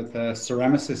working with a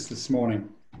ceramicist this morning,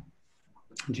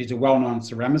 and she's a well-known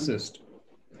ceramicist.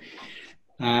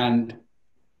 And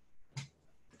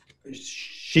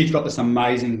she's got this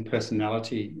amazing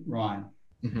personality, Ryan.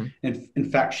 Mm-hmm. In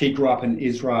fact, she grew up in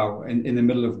Israel in the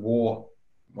middle of war.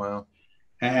 Wow.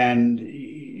 And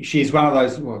she's one of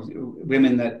those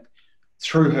women that,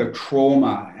 through her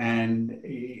trauma and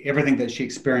everything that she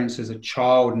experienced as a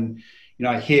child, and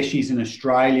here she's in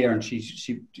Australia and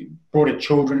she brought her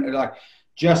children, like,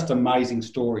 just amazing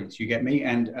stories. You get me?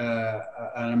 And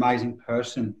an amazing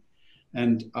person.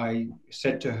 And I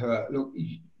said to her, look,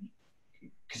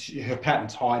 because her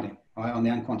pattern's hiding, right, on the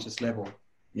unconscious level.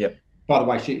 Yep. By the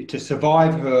way, to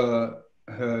survive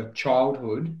her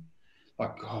childhood,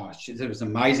 like, gosh, it was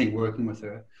amazing working with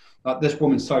her. Like, this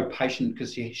woman's so patient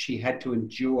because she had to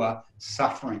endure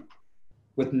suffering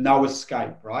with no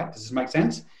escape, right? Does this make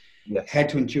sense? Yes. Had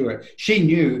to endure it. She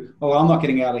knew, I'm not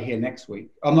getting out of here next week.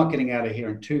 I'm not getting out of here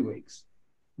in 2 weeks.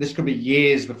 This could be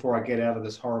years before I get out of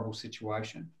this horrible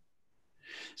situation.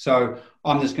 So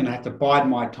I'm just going to have to bide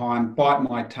my time, bite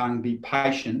my tongue, be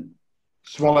patient,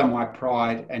 swallow my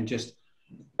pride, and just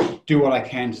do what I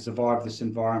can to survive this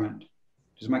environment.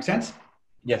 Does it make sense?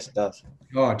 Yes, it does.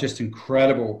 Oh, just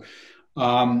incredible.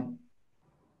 But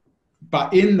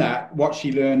in that, what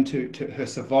she learned to her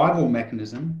survival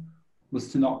mechanism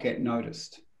was to not get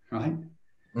noticed, right?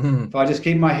 Mm-hmm. If I just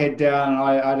keep my head down and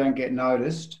I don't get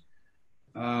noticed,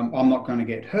 I'm not going to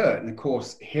get hurt. And of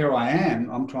course, here I am,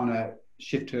 I'm trying to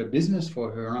shift her business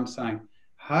for her. And I'm saying,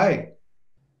 hey,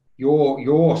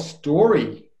 your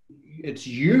story, it's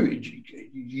you,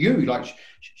 like,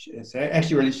 it's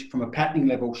actually really, from a patterning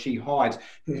level, she hides.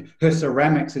 Her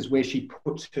ceramics is where she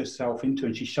puts herself into,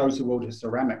 and she shows the world her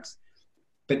ceramics.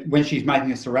 But when she's making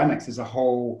her ceramics, there's a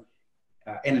whole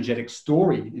energetic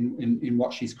story in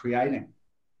what she's creating.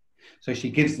 So she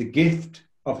gives the gift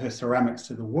of her ceramics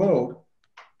to the world,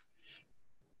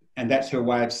 and that's her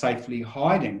way of safely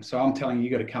hiding. So I'm telling you,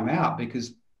 got to come out,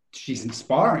 because she's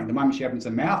inspiring. The moment she opens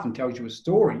her mouth and tells you a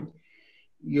story,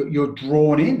 you're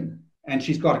drawn in. And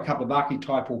she's got a couple of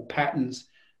archetypal patterns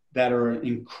that are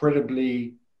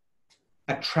incredibly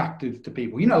attractive to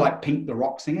people. Like Pink, the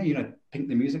rock singer, Pink,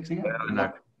 the music singer. Yeah,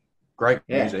 no. Great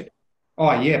music.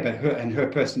 Oh yeah, but her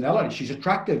personality, she's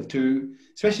attractive to,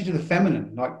 especially to the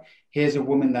feminine. Like, here's a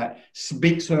woman that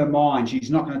speaks her mind.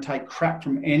 She's not going to take crap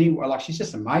from anyone. Like, she's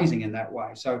just amazing in that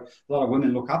way. So a lot of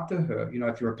women look up to her.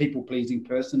 If you're a people-pleasing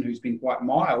person who's been quite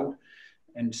mild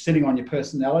and sitting on your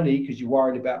personality because you're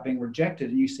worried about being rejected,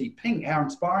 and you see Pink, how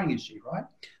inspiring is she, right?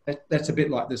 That's a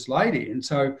bit like this lady. And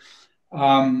so,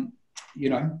 I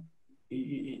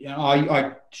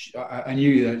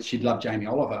knew that she'd love Jamie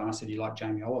Oliver. And I said, you like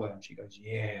Jamie Oliver? And she goes,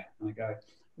 yeah. And I go,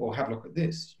 well, have a look at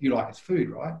this. You like his food,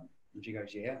 right? And she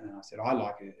goes, yeah. And I said, I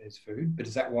like his food, but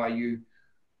is that why you're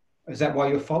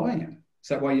following him? Is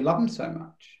that why you love him so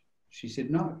much? She said,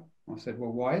 no. I said,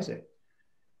 well, why is it?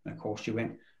 And of course she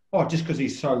went, oh, just because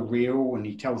he's so real and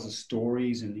he tells us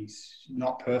stories and he's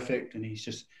not perfect and he's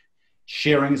just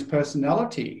sharing his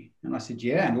personality. And I said,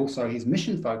 yeah, and also his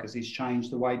mission focus. He's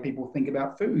changed the way people think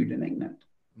about food in England,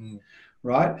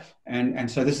 right?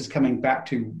 And so this is coming back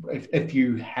to, if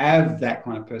you have that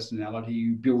kind of personality,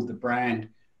 you build the brand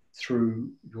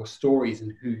through your stories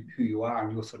and who you are,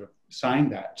 and you're sort of saying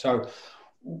that. So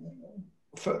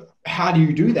how do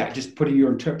you do that? Just putting your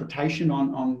interpretation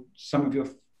on some of your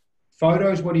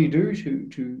photos? What do you do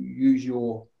to use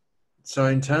your... So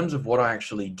in terms of what I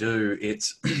actually do,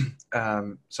 it's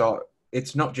so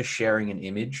it's not just sharing an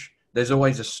image. There's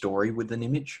always a story with an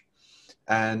image.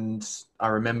 And I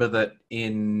remember that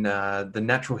in the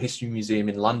Natural History Museum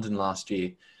in London last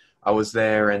year, I was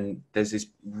there, and there's this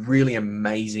really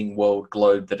amazing world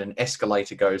globe that an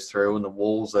escalator goes through, and the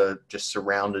walls are just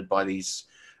surrounded by these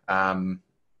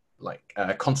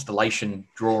constellation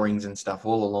drawings and stuff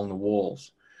all along the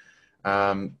walls.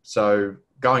 So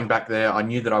going back there, I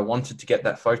knew that I wanted to get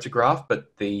that photograph,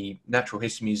 but the Natural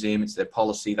History Museum, it's their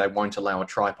policy, they won't allow a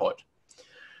tripod.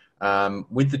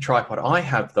 With the tripod I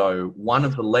have, though, one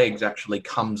of the legs actually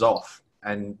comes off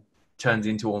and turns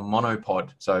into a monopod,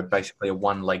 so basically a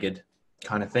one-legged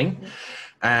kind of thing.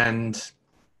 And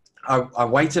I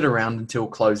waited around until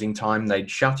closing time. They'd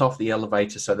shut off the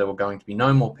elevator, so there were going to be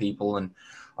no more people. And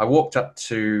I walked up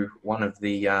to one of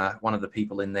the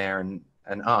people in there and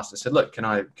asked. I said, "Look, can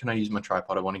I use my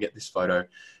tripod? I want to get this photo."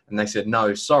 And they said,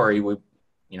 "No, sorry,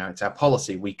 it's our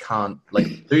policy. We can't let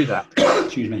you do that."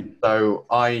 Excuse me. So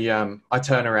I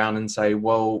turn around and say,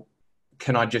 "Well,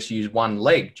 can I just use one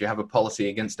leg? Do you have a policy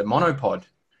against a monopod?"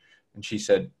 And she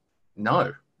said,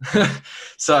 "No."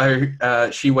 So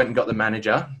she went and got the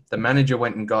manager. The manager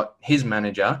went and got his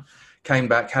manager, came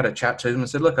back, had a chat to them and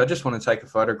said, "Look, I just want to take a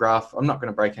photograph. I'm not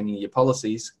going to break any of your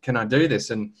policies. Can I do this?"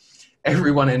 And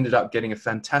everyone ended up getting a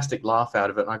fantastic laugh out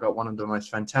of it. And I got one of the most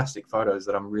fantastic photos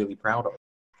that I'm really proud of.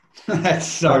 That's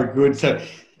so good. So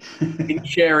in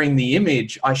sharing the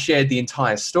image, I shared the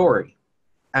entire story.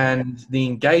 And the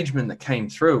engagement that came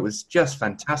through was just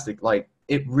fantastic. Like,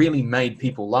 it really made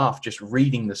people laugh just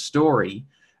reading the story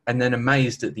and then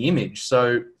amazed at the image.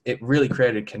 So it really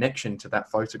created a connection to that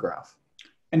photograph.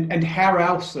 And how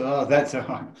else? I'm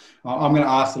going to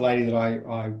ask the lady that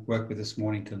I worked with this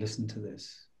morning to listen to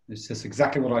this. It's just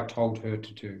exactly what I told her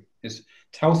to do: is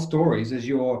tell stories as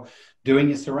you're doing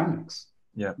your ceramics.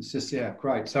 Yeah, it's just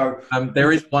great. So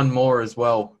there is one more as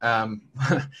well.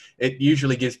 It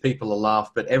usually gives people a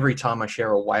laugh, but every time I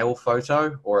share a whale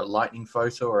photo or a lightning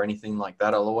photo or anything like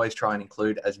that, I'll always try and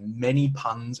include as many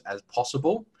puns as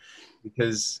possible,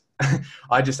 because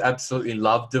I just absolutely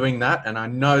love doing that, and I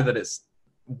know that it's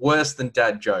worse than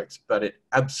dad jokes, but it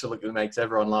absolutely makes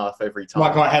everyone laugh every time.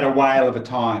 Like I had a whale of a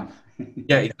time.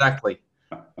 Yeah, exactly.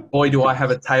 Boy, do I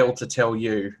have a tale to tell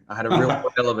you. I had a real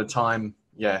whale of a time,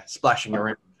 splashing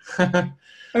around.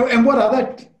 And what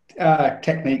other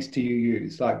techniques do you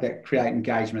use, like that create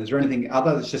engagement? Is there anything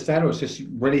other that's just that, or it's just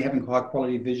really having high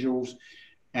quality visuals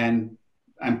and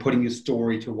putting your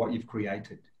story to what you've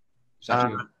created?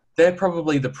 They're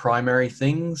probably the primary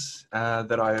things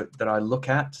that I look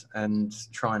at and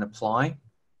try and apply.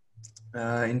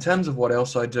 In terms of what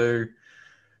else I do,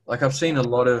 like I've seen a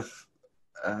lot of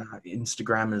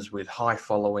Instagrammers with high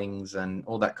followings and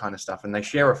all that kind of stuff, and they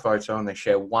share a photo and they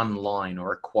share one line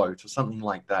or a quote or something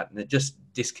like that, and it just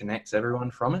disconnects everyone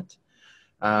from it.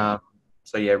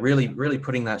 So yeah, really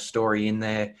putting that story in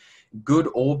there, good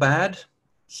or bad.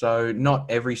 So not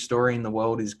every story in the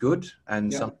world is good,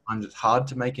 and sometimes it's hard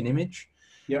to make an image.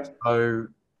 So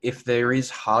if there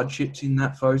is hardships in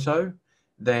that photo,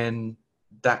 then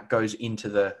that goes into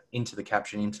the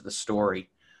caption, into the story.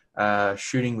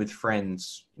 Shooting with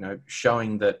friends,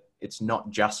 showing that it's not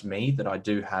just me, that I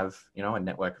do have, a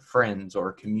network of friends or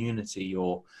a community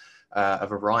or a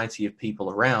variety of people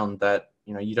around, that,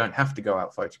 you don't have to go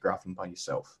out photographing by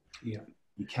yourself. Yeah.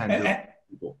 You can do it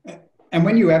with people. And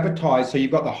when you advertise, so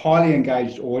you've got the highly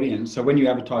engaged audience. So when you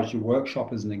advertise your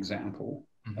workshop as an example,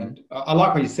 and I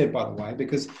like what you said, by the way,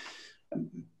 because,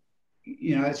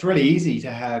 it's really easy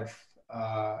to have,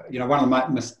 one of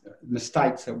the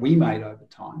mistakes that we made over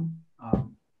time,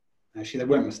 actually they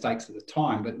weren't mistakes at the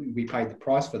time, but we paid the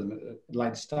price for them at a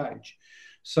later stage.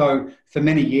 So for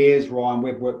many years, Ryan,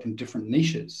 we've worked in different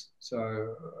niches.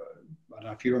 So I don't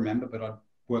know if you remember, but I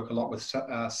work a lot with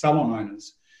salon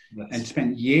owners. Yes. And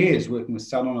spent years working with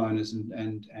salon owners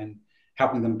and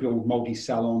helping them build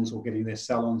multi-salons or getting their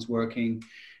salons working.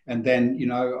 And then,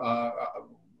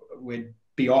 we'd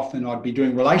be off and I'd be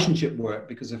doing relationship work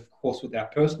because, of course, with our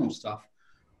personal stuff,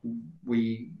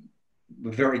 we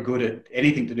were very good at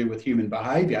anything to do with human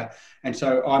behavior. And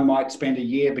so I might spend a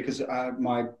year because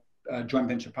my joint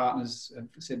venture partners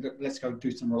said, let's go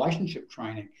do some relationship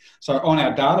training. So on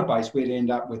our database, we'd end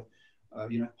up with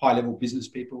high-level business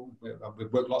people.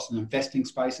 We've worked lots in investing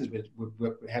spaces. We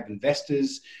have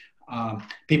investors,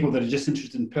 people that are just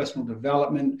interested in personal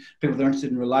development, people that are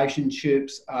interested in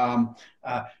relationships,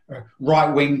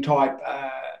 right-wing type,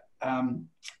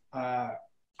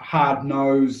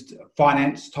 hard-nosed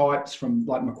finance types from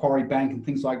like Macquarie Bank and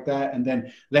things like that, and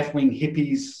then left-wing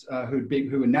hippies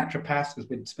who were naturopaths, because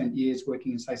we'd spent years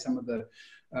working in, say, some of the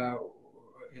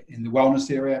in the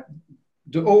wellness area,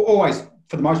 always,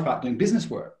 for the most part, doing business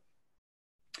work.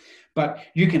 But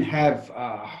you can have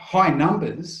high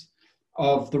numbers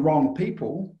of the wrong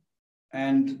people,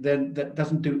 and then that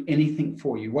doesn't do anything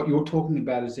for you. What you're talking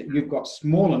about is that you've got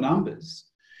smaller numbers,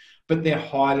 but they're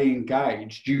highly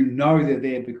engaged. They're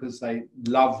there because they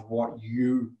love what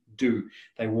you do.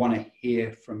 They want to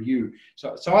hear from you.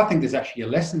 So I think there's actually a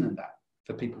lesson in that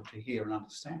for people to hear and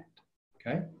understand.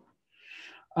 Okay.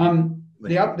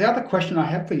 The other question I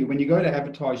have for you, when you go to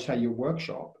advertise, say, your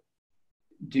workshop,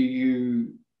 do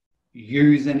you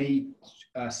use any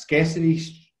scarcity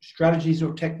strategies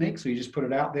or techniques, or you just put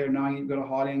it out there knowing you've got a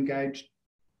highly engaged?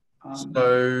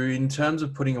 So in terms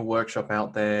of putting a workshop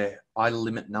out there, I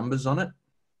limit numbers on it.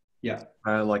 Yeah.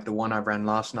 Like the one I ran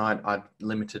last night, I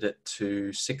limited it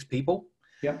to 6 people.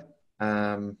 Yeah.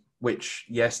 Which,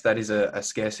 yes, that is a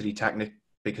scarcity tactic,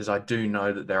 because I do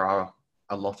know that there are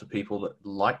a lot of people that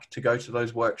like to go to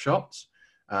those workshops.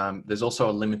 There's also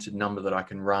a limited number that I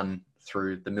can run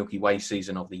through the Milky Way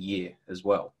season of the year as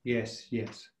well. Yes,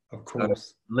 of course.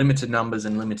 So limited numbers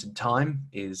and limited time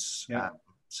is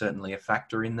certainly a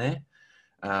factor in there.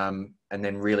 And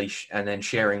then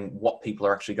sharing what people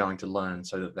are actually going to learn,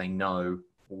 so that they know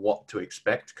what to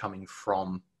expect coming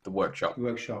from the workshop.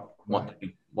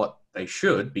 Right. What they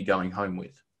should be going home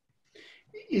with.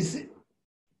 Is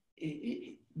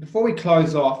before we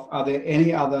close off, are there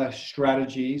any other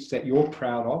strategies that you're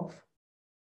proud of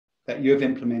that you've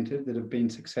implemented that have been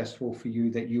successful for you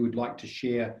that you would like to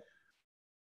share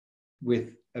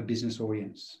with a business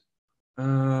audience?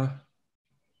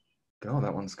 God,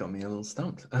 that one's got me a little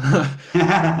stumped. Go to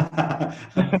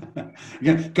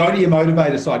your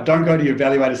motivator side. Don't go to your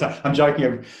evaluator side. I'm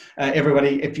joking,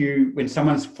 everybody. When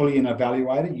someone's fully an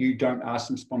evaluator, you don't ask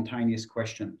them spontaneous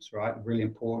questions, right? Really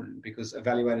important, because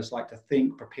evaluators like to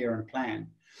think, prepare, and plan.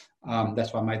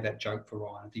 That's why I made that joke for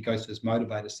Ryan. If he goes to his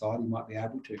motivator side, he might be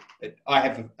able to. But I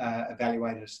have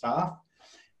evaluator staff,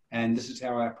 and this is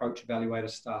how I approach evaluator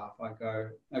staff. I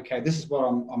go, okay, this is what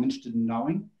I'm interested in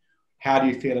knowing. How do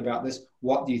you feel about this?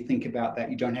 What do you think about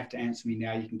that? You don't have to answer me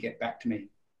now. You can get back to me.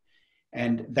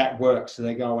 And that works. So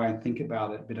they go away and think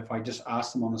about it. But if I just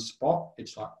ask them on the spot,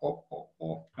 it's like,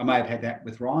 oh. I may have had that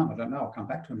with Ryan. I don't know. I'll come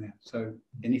back to him now. So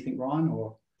anything, Ryan,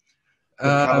 or we've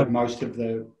covered most of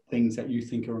the things that you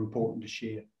think are important to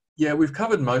share? Yeah, we've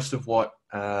covered most of what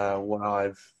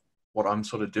I'm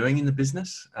sort of doing in the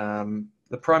business.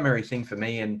 The primary thing for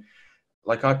me, and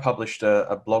like I published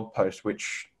a blog post,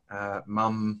 which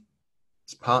Mum's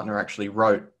partner actually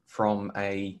wrote from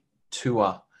a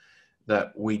tour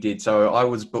that we did. So I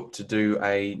was booked to do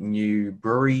a new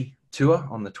brewery tour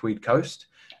on the Tweed Coast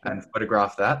and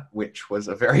photograph that, which was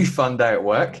a very fun day at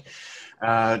work,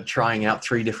 trying out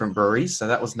 3 different breweries. So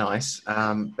that was nice.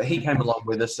 But he came along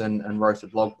with us and wrote a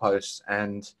blog post.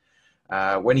 And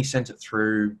when he sent it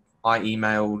through, he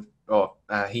emailed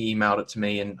it to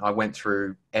me, and I went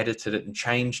through, edited it and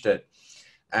changed it.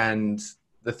 And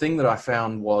the thing that I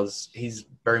found was he's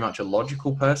very much a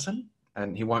logical person,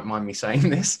 and he won't mind me saying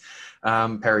this.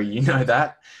 Perry, you know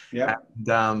that. Yeah.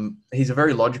 And, he's a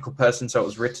very logical person, so it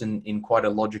was written in quite a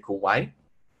logical way.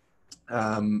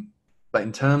 But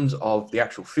in terms of the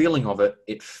actual feeling of it,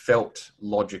 it felt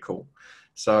logical.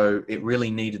 So it really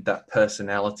needed that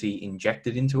personality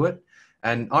injected into it.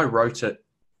 And I wrote it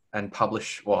and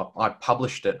I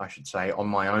published it, I should say, on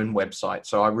my own website.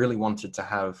 So I really wanted to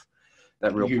have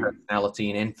that real personality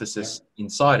and emphasis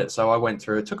inside it. So I went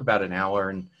through, it took about an hour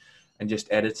and just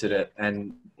edited it.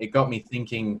 And it got me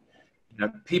thinking,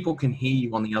 people can hear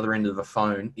you on the other end of the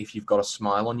phone if you've got a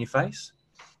smile on your face.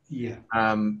 Yeah.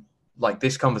 Like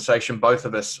this conversation, both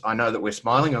of us, I know that we're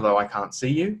smiling, although I can't see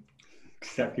you.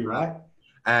 Exactly right.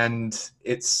 And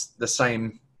it's the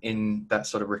same in that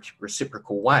sort of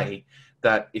reciprocal way,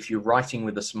 that if you're writing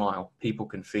with a smile, people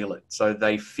can feel it. So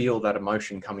they feel that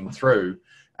emotion coming through,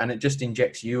 and it just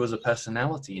injects you as a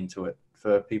personality into it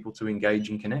for people to engage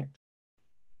and connect.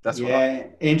 That's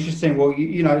interesting. Well,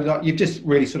 you've just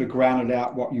really sort of grounded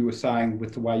out what you were saying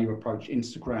with the way you approach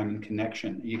Instagram and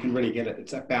connection. You can really get it.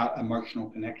 It's about emotional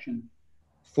connection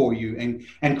for you,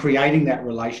 and creating that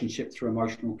relationship through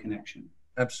emotional connection.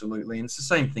 Absolutely. And it's the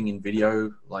same thing in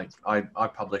video. Like I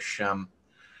publish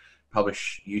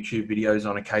YouTube videos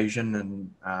on occasion,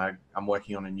 and I'm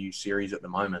working on a new series at the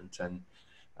moment. And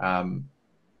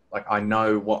like I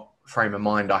know what frame of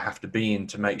mind I have to be in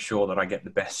to make sure that I get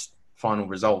the best final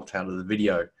result out of the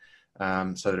video,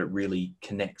 so that it really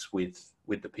connects with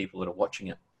the people that are watching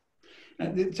it.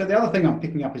 So the other thing I'm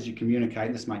picking up as you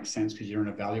communicate, this makes sense because you're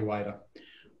an evaluator.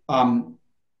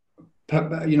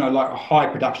 Like high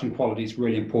production quality is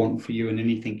really important for you in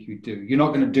anything you do. You're not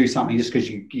going to do something just because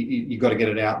you got to get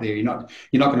it out there. You're not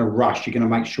going to rush. You're going to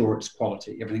make sure it's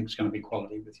quality. Everything's going to be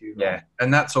quality with you. Right? Yeah,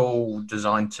 and that's all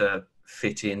designed to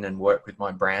fit in and work with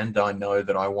my brand. I know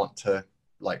that I want to,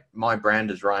 like, my brand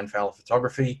is Ryan Fowler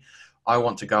Photography. I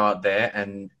want to go out there,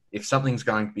 and if something's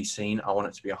going to be seen, I want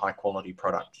it to be a high quality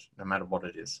product, no matter what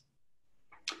it is.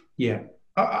 Yeah.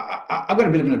 I've got a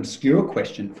bit of an obscure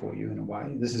question for you in a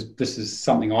way. This is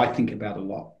something I think about a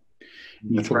lot.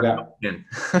 You talk about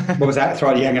what was that?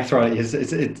 Throw it. Yeah, I'm going to throw it.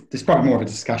 It's probably more of a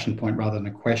discussion point rather than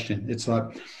a question. It's like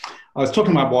I was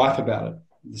talking to my wife about it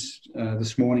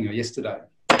this morning or yesterday.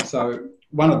 So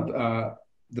one of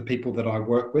the people that I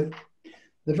work with,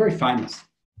 they're very famous,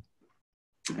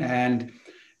 and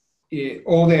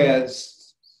all their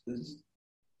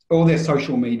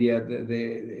social media,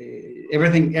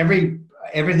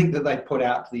 everything that they put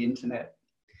out to the internet,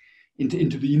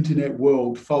 into the internet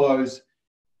world, follows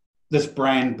this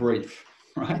brand brief,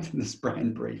 right? This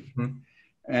brand brief. Mm-hmm.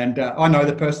 And I know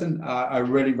the person. I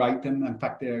really rate them. In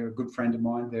fact, they're a good friend of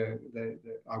mine.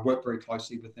 I work very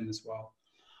closely with them as well.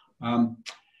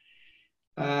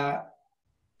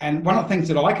 And one of the things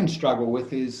that I can struggle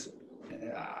with is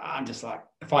I'm just like,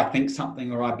 if I think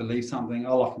something or I believe something,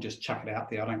 I'll often just chuck it out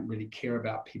there. I don't really care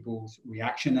about people's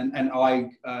reaction. And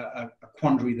a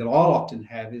quandary that I'll often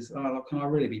have is, can I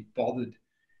really be bothered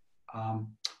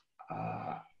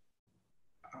uh,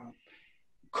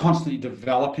 constantly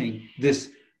developing this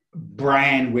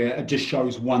brand where it just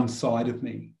shows one side of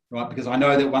me, right? Because I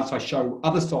know that once I show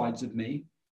other sides of me,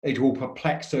 it will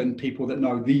perplex certain people that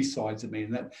know these sides of me,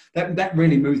 and that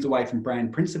really moves away from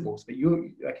brand principles. But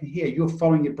I can hear you're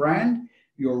following your brand,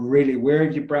 you're really aware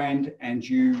of your brand, and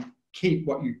you keep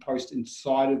what you post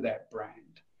inside of that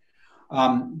brand.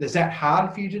 Is that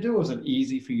hard for you to do, or is it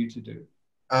easy for you to do?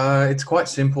 It's quite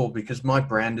simple because my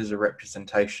brand is a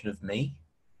representation of me.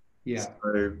 Yeah.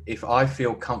 So if I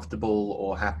feel comfortable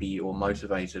or happy or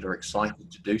motivated or excited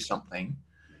to do something,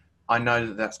 I know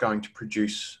that that's going to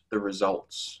produce the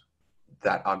results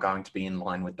that are going to be in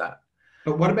line with that.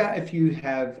 But what about if you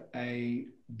have a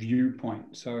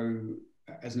viewpoint? So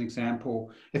as an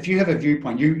example, if you have a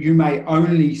viewpoint, you may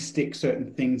only stick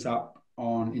certain things up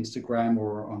on Instagram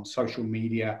or on social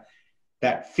media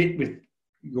that fit with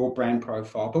your brand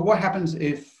profile. But what happens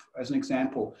if, as an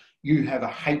example, you have a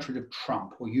hatred of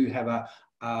Trump, or you have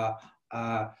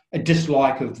a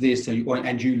dislike of this,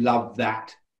 and you love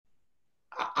that?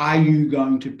 Are you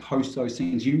going to post those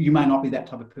things? You may not be that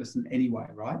type of person anyway,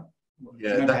 right?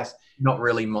 Yeah, that's not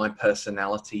really my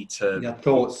personality to... I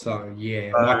thought so,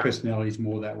 yeah. My personality is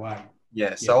more that way.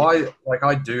 Yeah, so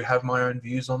I do have my own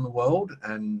views on the world,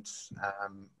 and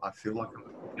I feel like I'm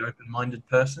an open-minded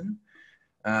person.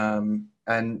 And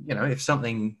if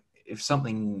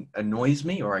something annoys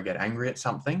me or I get angry at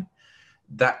something,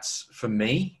 that's for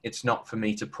me. It's not for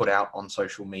me to put out on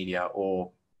social media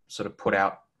or sort of put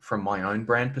out from my own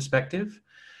brand perspective.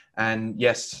 And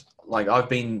yes, like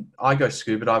I go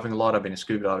scuba diving a lot. I've been a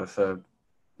scuba diver for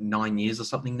 9 years or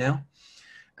something now.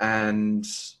 And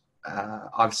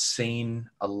I've seen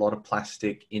a lot of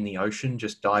plastic in the ocean,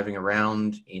 just diving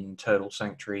around in turtle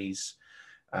sanctuaries,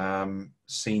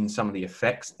 seen some of the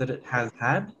effects that it has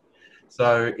had.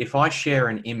 So if I share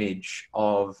an image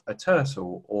of a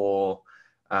turtle or,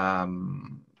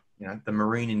 the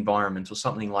marine environment or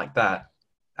something like that,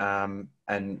 and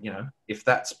if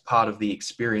that's part of the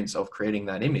experience of creating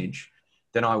that image,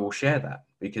 then I will share that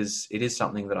because it is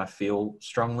something that I feel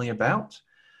strongly about,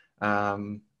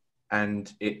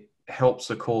 and it helps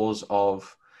the cause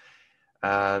of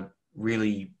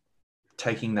really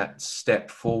taking that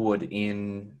step forward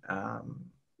in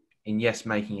yes,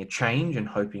 making a change and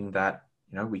hoping that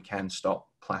we can stop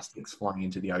plastics flying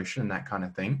into the ocean and that kind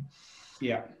of thing.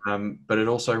 Yeah. But it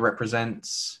also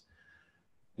represents,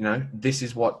 this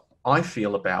is what I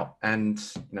feel about, and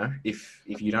if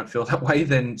you don't feel that way,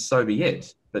 then so be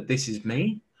it. But this is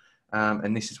me,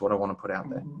 and this is what I want to put out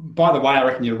there. By the way, I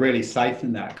reckon you're really safe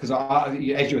in that because,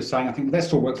 as you were saying, I think that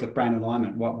still works with brand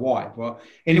alignment. Why? Well,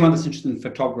 anyone that's interested in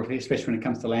photography, especially when it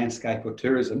comes to landscape or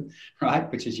tourism,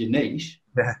 right, which is your niche,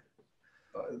 yeah,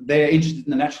 they're interested in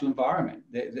the natural environment.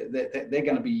 They're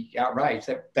going to be outraged.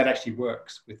 That actually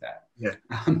works with that. Yeah,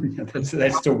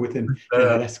 that's still within.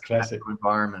 That's classic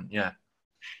environment. Yeah.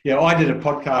 Yeah, I did a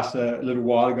podcast a little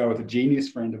while ago with a genius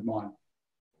friend of mine,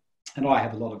 and I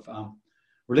have a lot of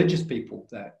religious people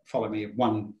that follow me of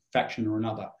one faction or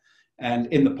another. And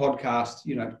in the podcast,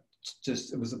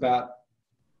 it was about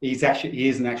he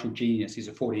is an actual genius. He's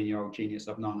a 14-year-old genius.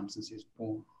 I've known him since he was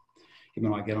born. Him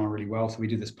and I get on really well, so we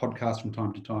do this podcast from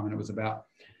time to time, and it was about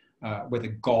whether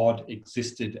God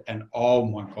existed. And oh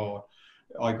my God,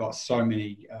 I got so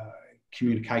many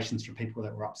communications from people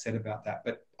that were upset about that.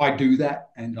 But I do that,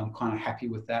 and I'm kind of happy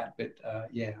with that. But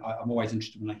I'm always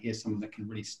interested when I hear someone that can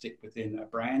really stick within a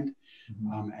brand,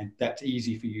 and that's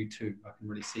easy for you too. I can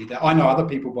really see that. I know other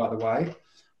people, by the way,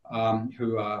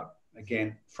 who are,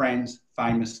 again, friends,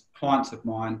 famous clients of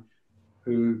mine,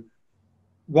 who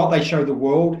what they show the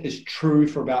world is true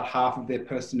for about half of their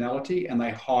personality, and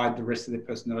they hide the rest of their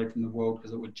personality from the world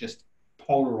because it would just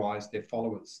polarize their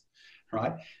followers.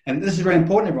 Right. And this is very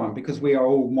important, everyone, because we are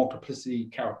all multiplicity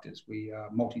characters. We are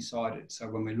multi-sided. So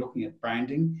when we're looking at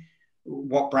branding,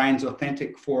 what brand's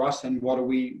authentic for us and what are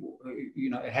we,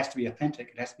 it has to be authentic.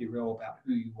 It has to be real about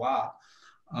who you are.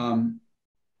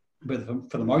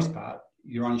 But for the most part,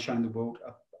 you're only showing the world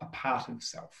a part of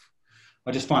self.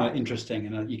 I just find it interesting,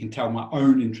 and you can tell my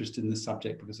own interest in this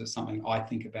subject because it's something I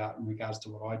think about in regards to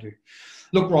what I do.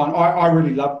 Look, Ryan, I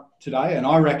really love today, and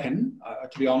I reckon,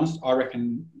 to be honest,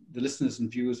 the listeners and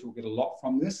viewers will get a lot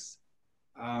from this.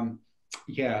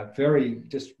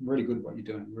 Just really good what you're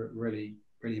doing. Really,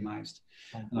 really amazed.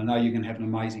 And I know you're going to have an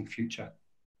amazing future.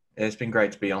 It's been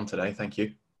great to be on today. Thank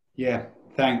you. Yeah,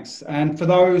 thanks. And for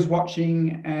those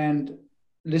watching and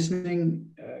listening,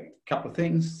 a couple of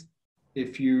things.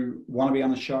 If you want to be on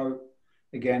the show,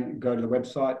 again, go to the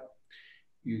website.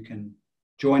 You can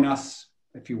join us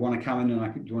if you want to come in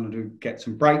and you want to get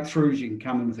some breakthroughs, you can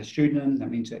come in with a student.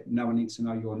 That means that no one needs to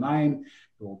know your name,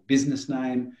 your business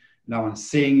name. No one's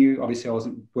seeing you. Obviously, I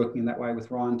wasn't working in that way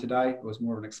with Ryan today. It was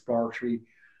more of an exploratory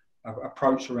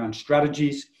approach around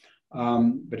strategies.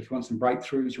 But if you want some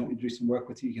breakthroughs, you want me to do some work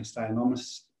with you, you can stay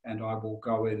anonymous, and I will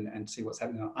go in and see what's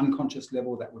happening on an unconscious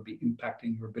level that would be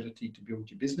impacting your ability to build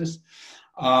your business.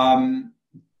 Do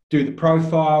the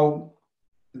profile,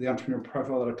 the entrepreneur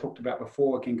profile that I talked about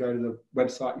before. You can go to the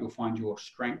website, you'll find your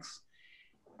strengths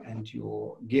and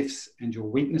your gifts and your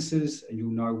weaknesses, and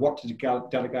you'll know what to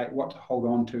delegate, what to hold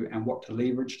on to, and what to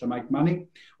leverage to make money,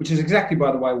 which is exactly,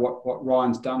 by the way, what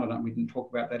Ryan's done. We didn't talk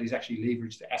about that. He's actually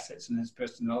leveraged the assets in his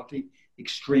personality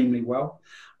extremely well.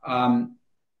 Finally,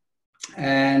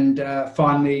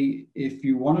 if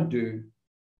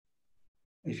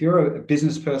you're a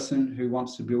business person who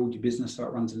wants to build your business so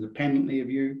it runs independently of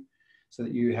you, so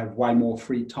that you have way more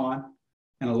free time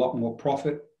and a lot more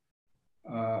profit,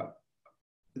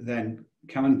 then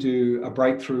come and do a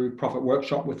breakthrough profit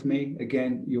workshop with me.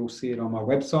 Again, you'll see it on my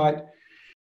website.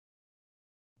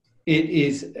 It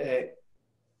is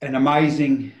an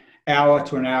amazing hour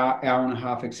to an hour and a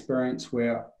half experience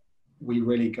where we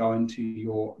really go into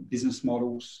your business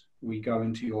models, we go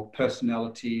into your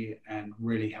personality, and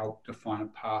really help define a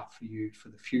path for you for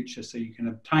the future so you can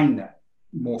obtain that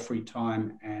more free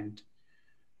time and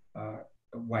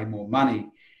way more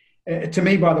money. To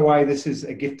me, by the way, this is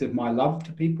a gift of my love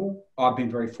to people. I've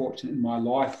been very fortunate in my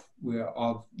life where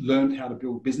I've learned how to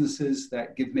build businesses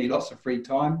that give me lots of free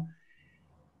time.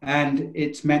 And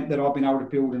it's meant that I've been able to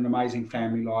build an amazing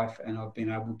family life, and I've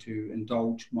been able to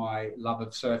indulge my love of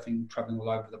surfing, traveling all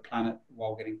over the planet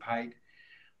while getting paid,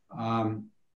 and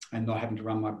not having to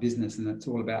run my business. And it's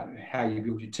all about how you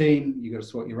build your team. You've got to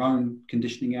sort your own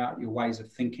conditioning out, your ways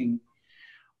of thinking.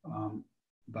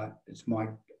 But it's my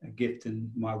gift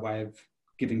and my way of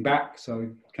giving back. So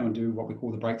come and do what we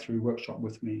call the breakthrough workshop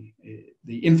with me.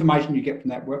 The information you get from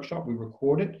that workshop, we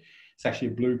record it. It's actually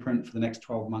a blueprint for the next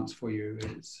 12 months for you.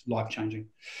 It's life-changing.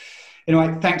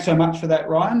 Anyway, thanks so much for that,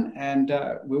 Ryan. And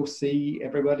we'll see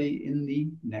everybody in the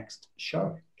next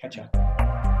show. Catch ya.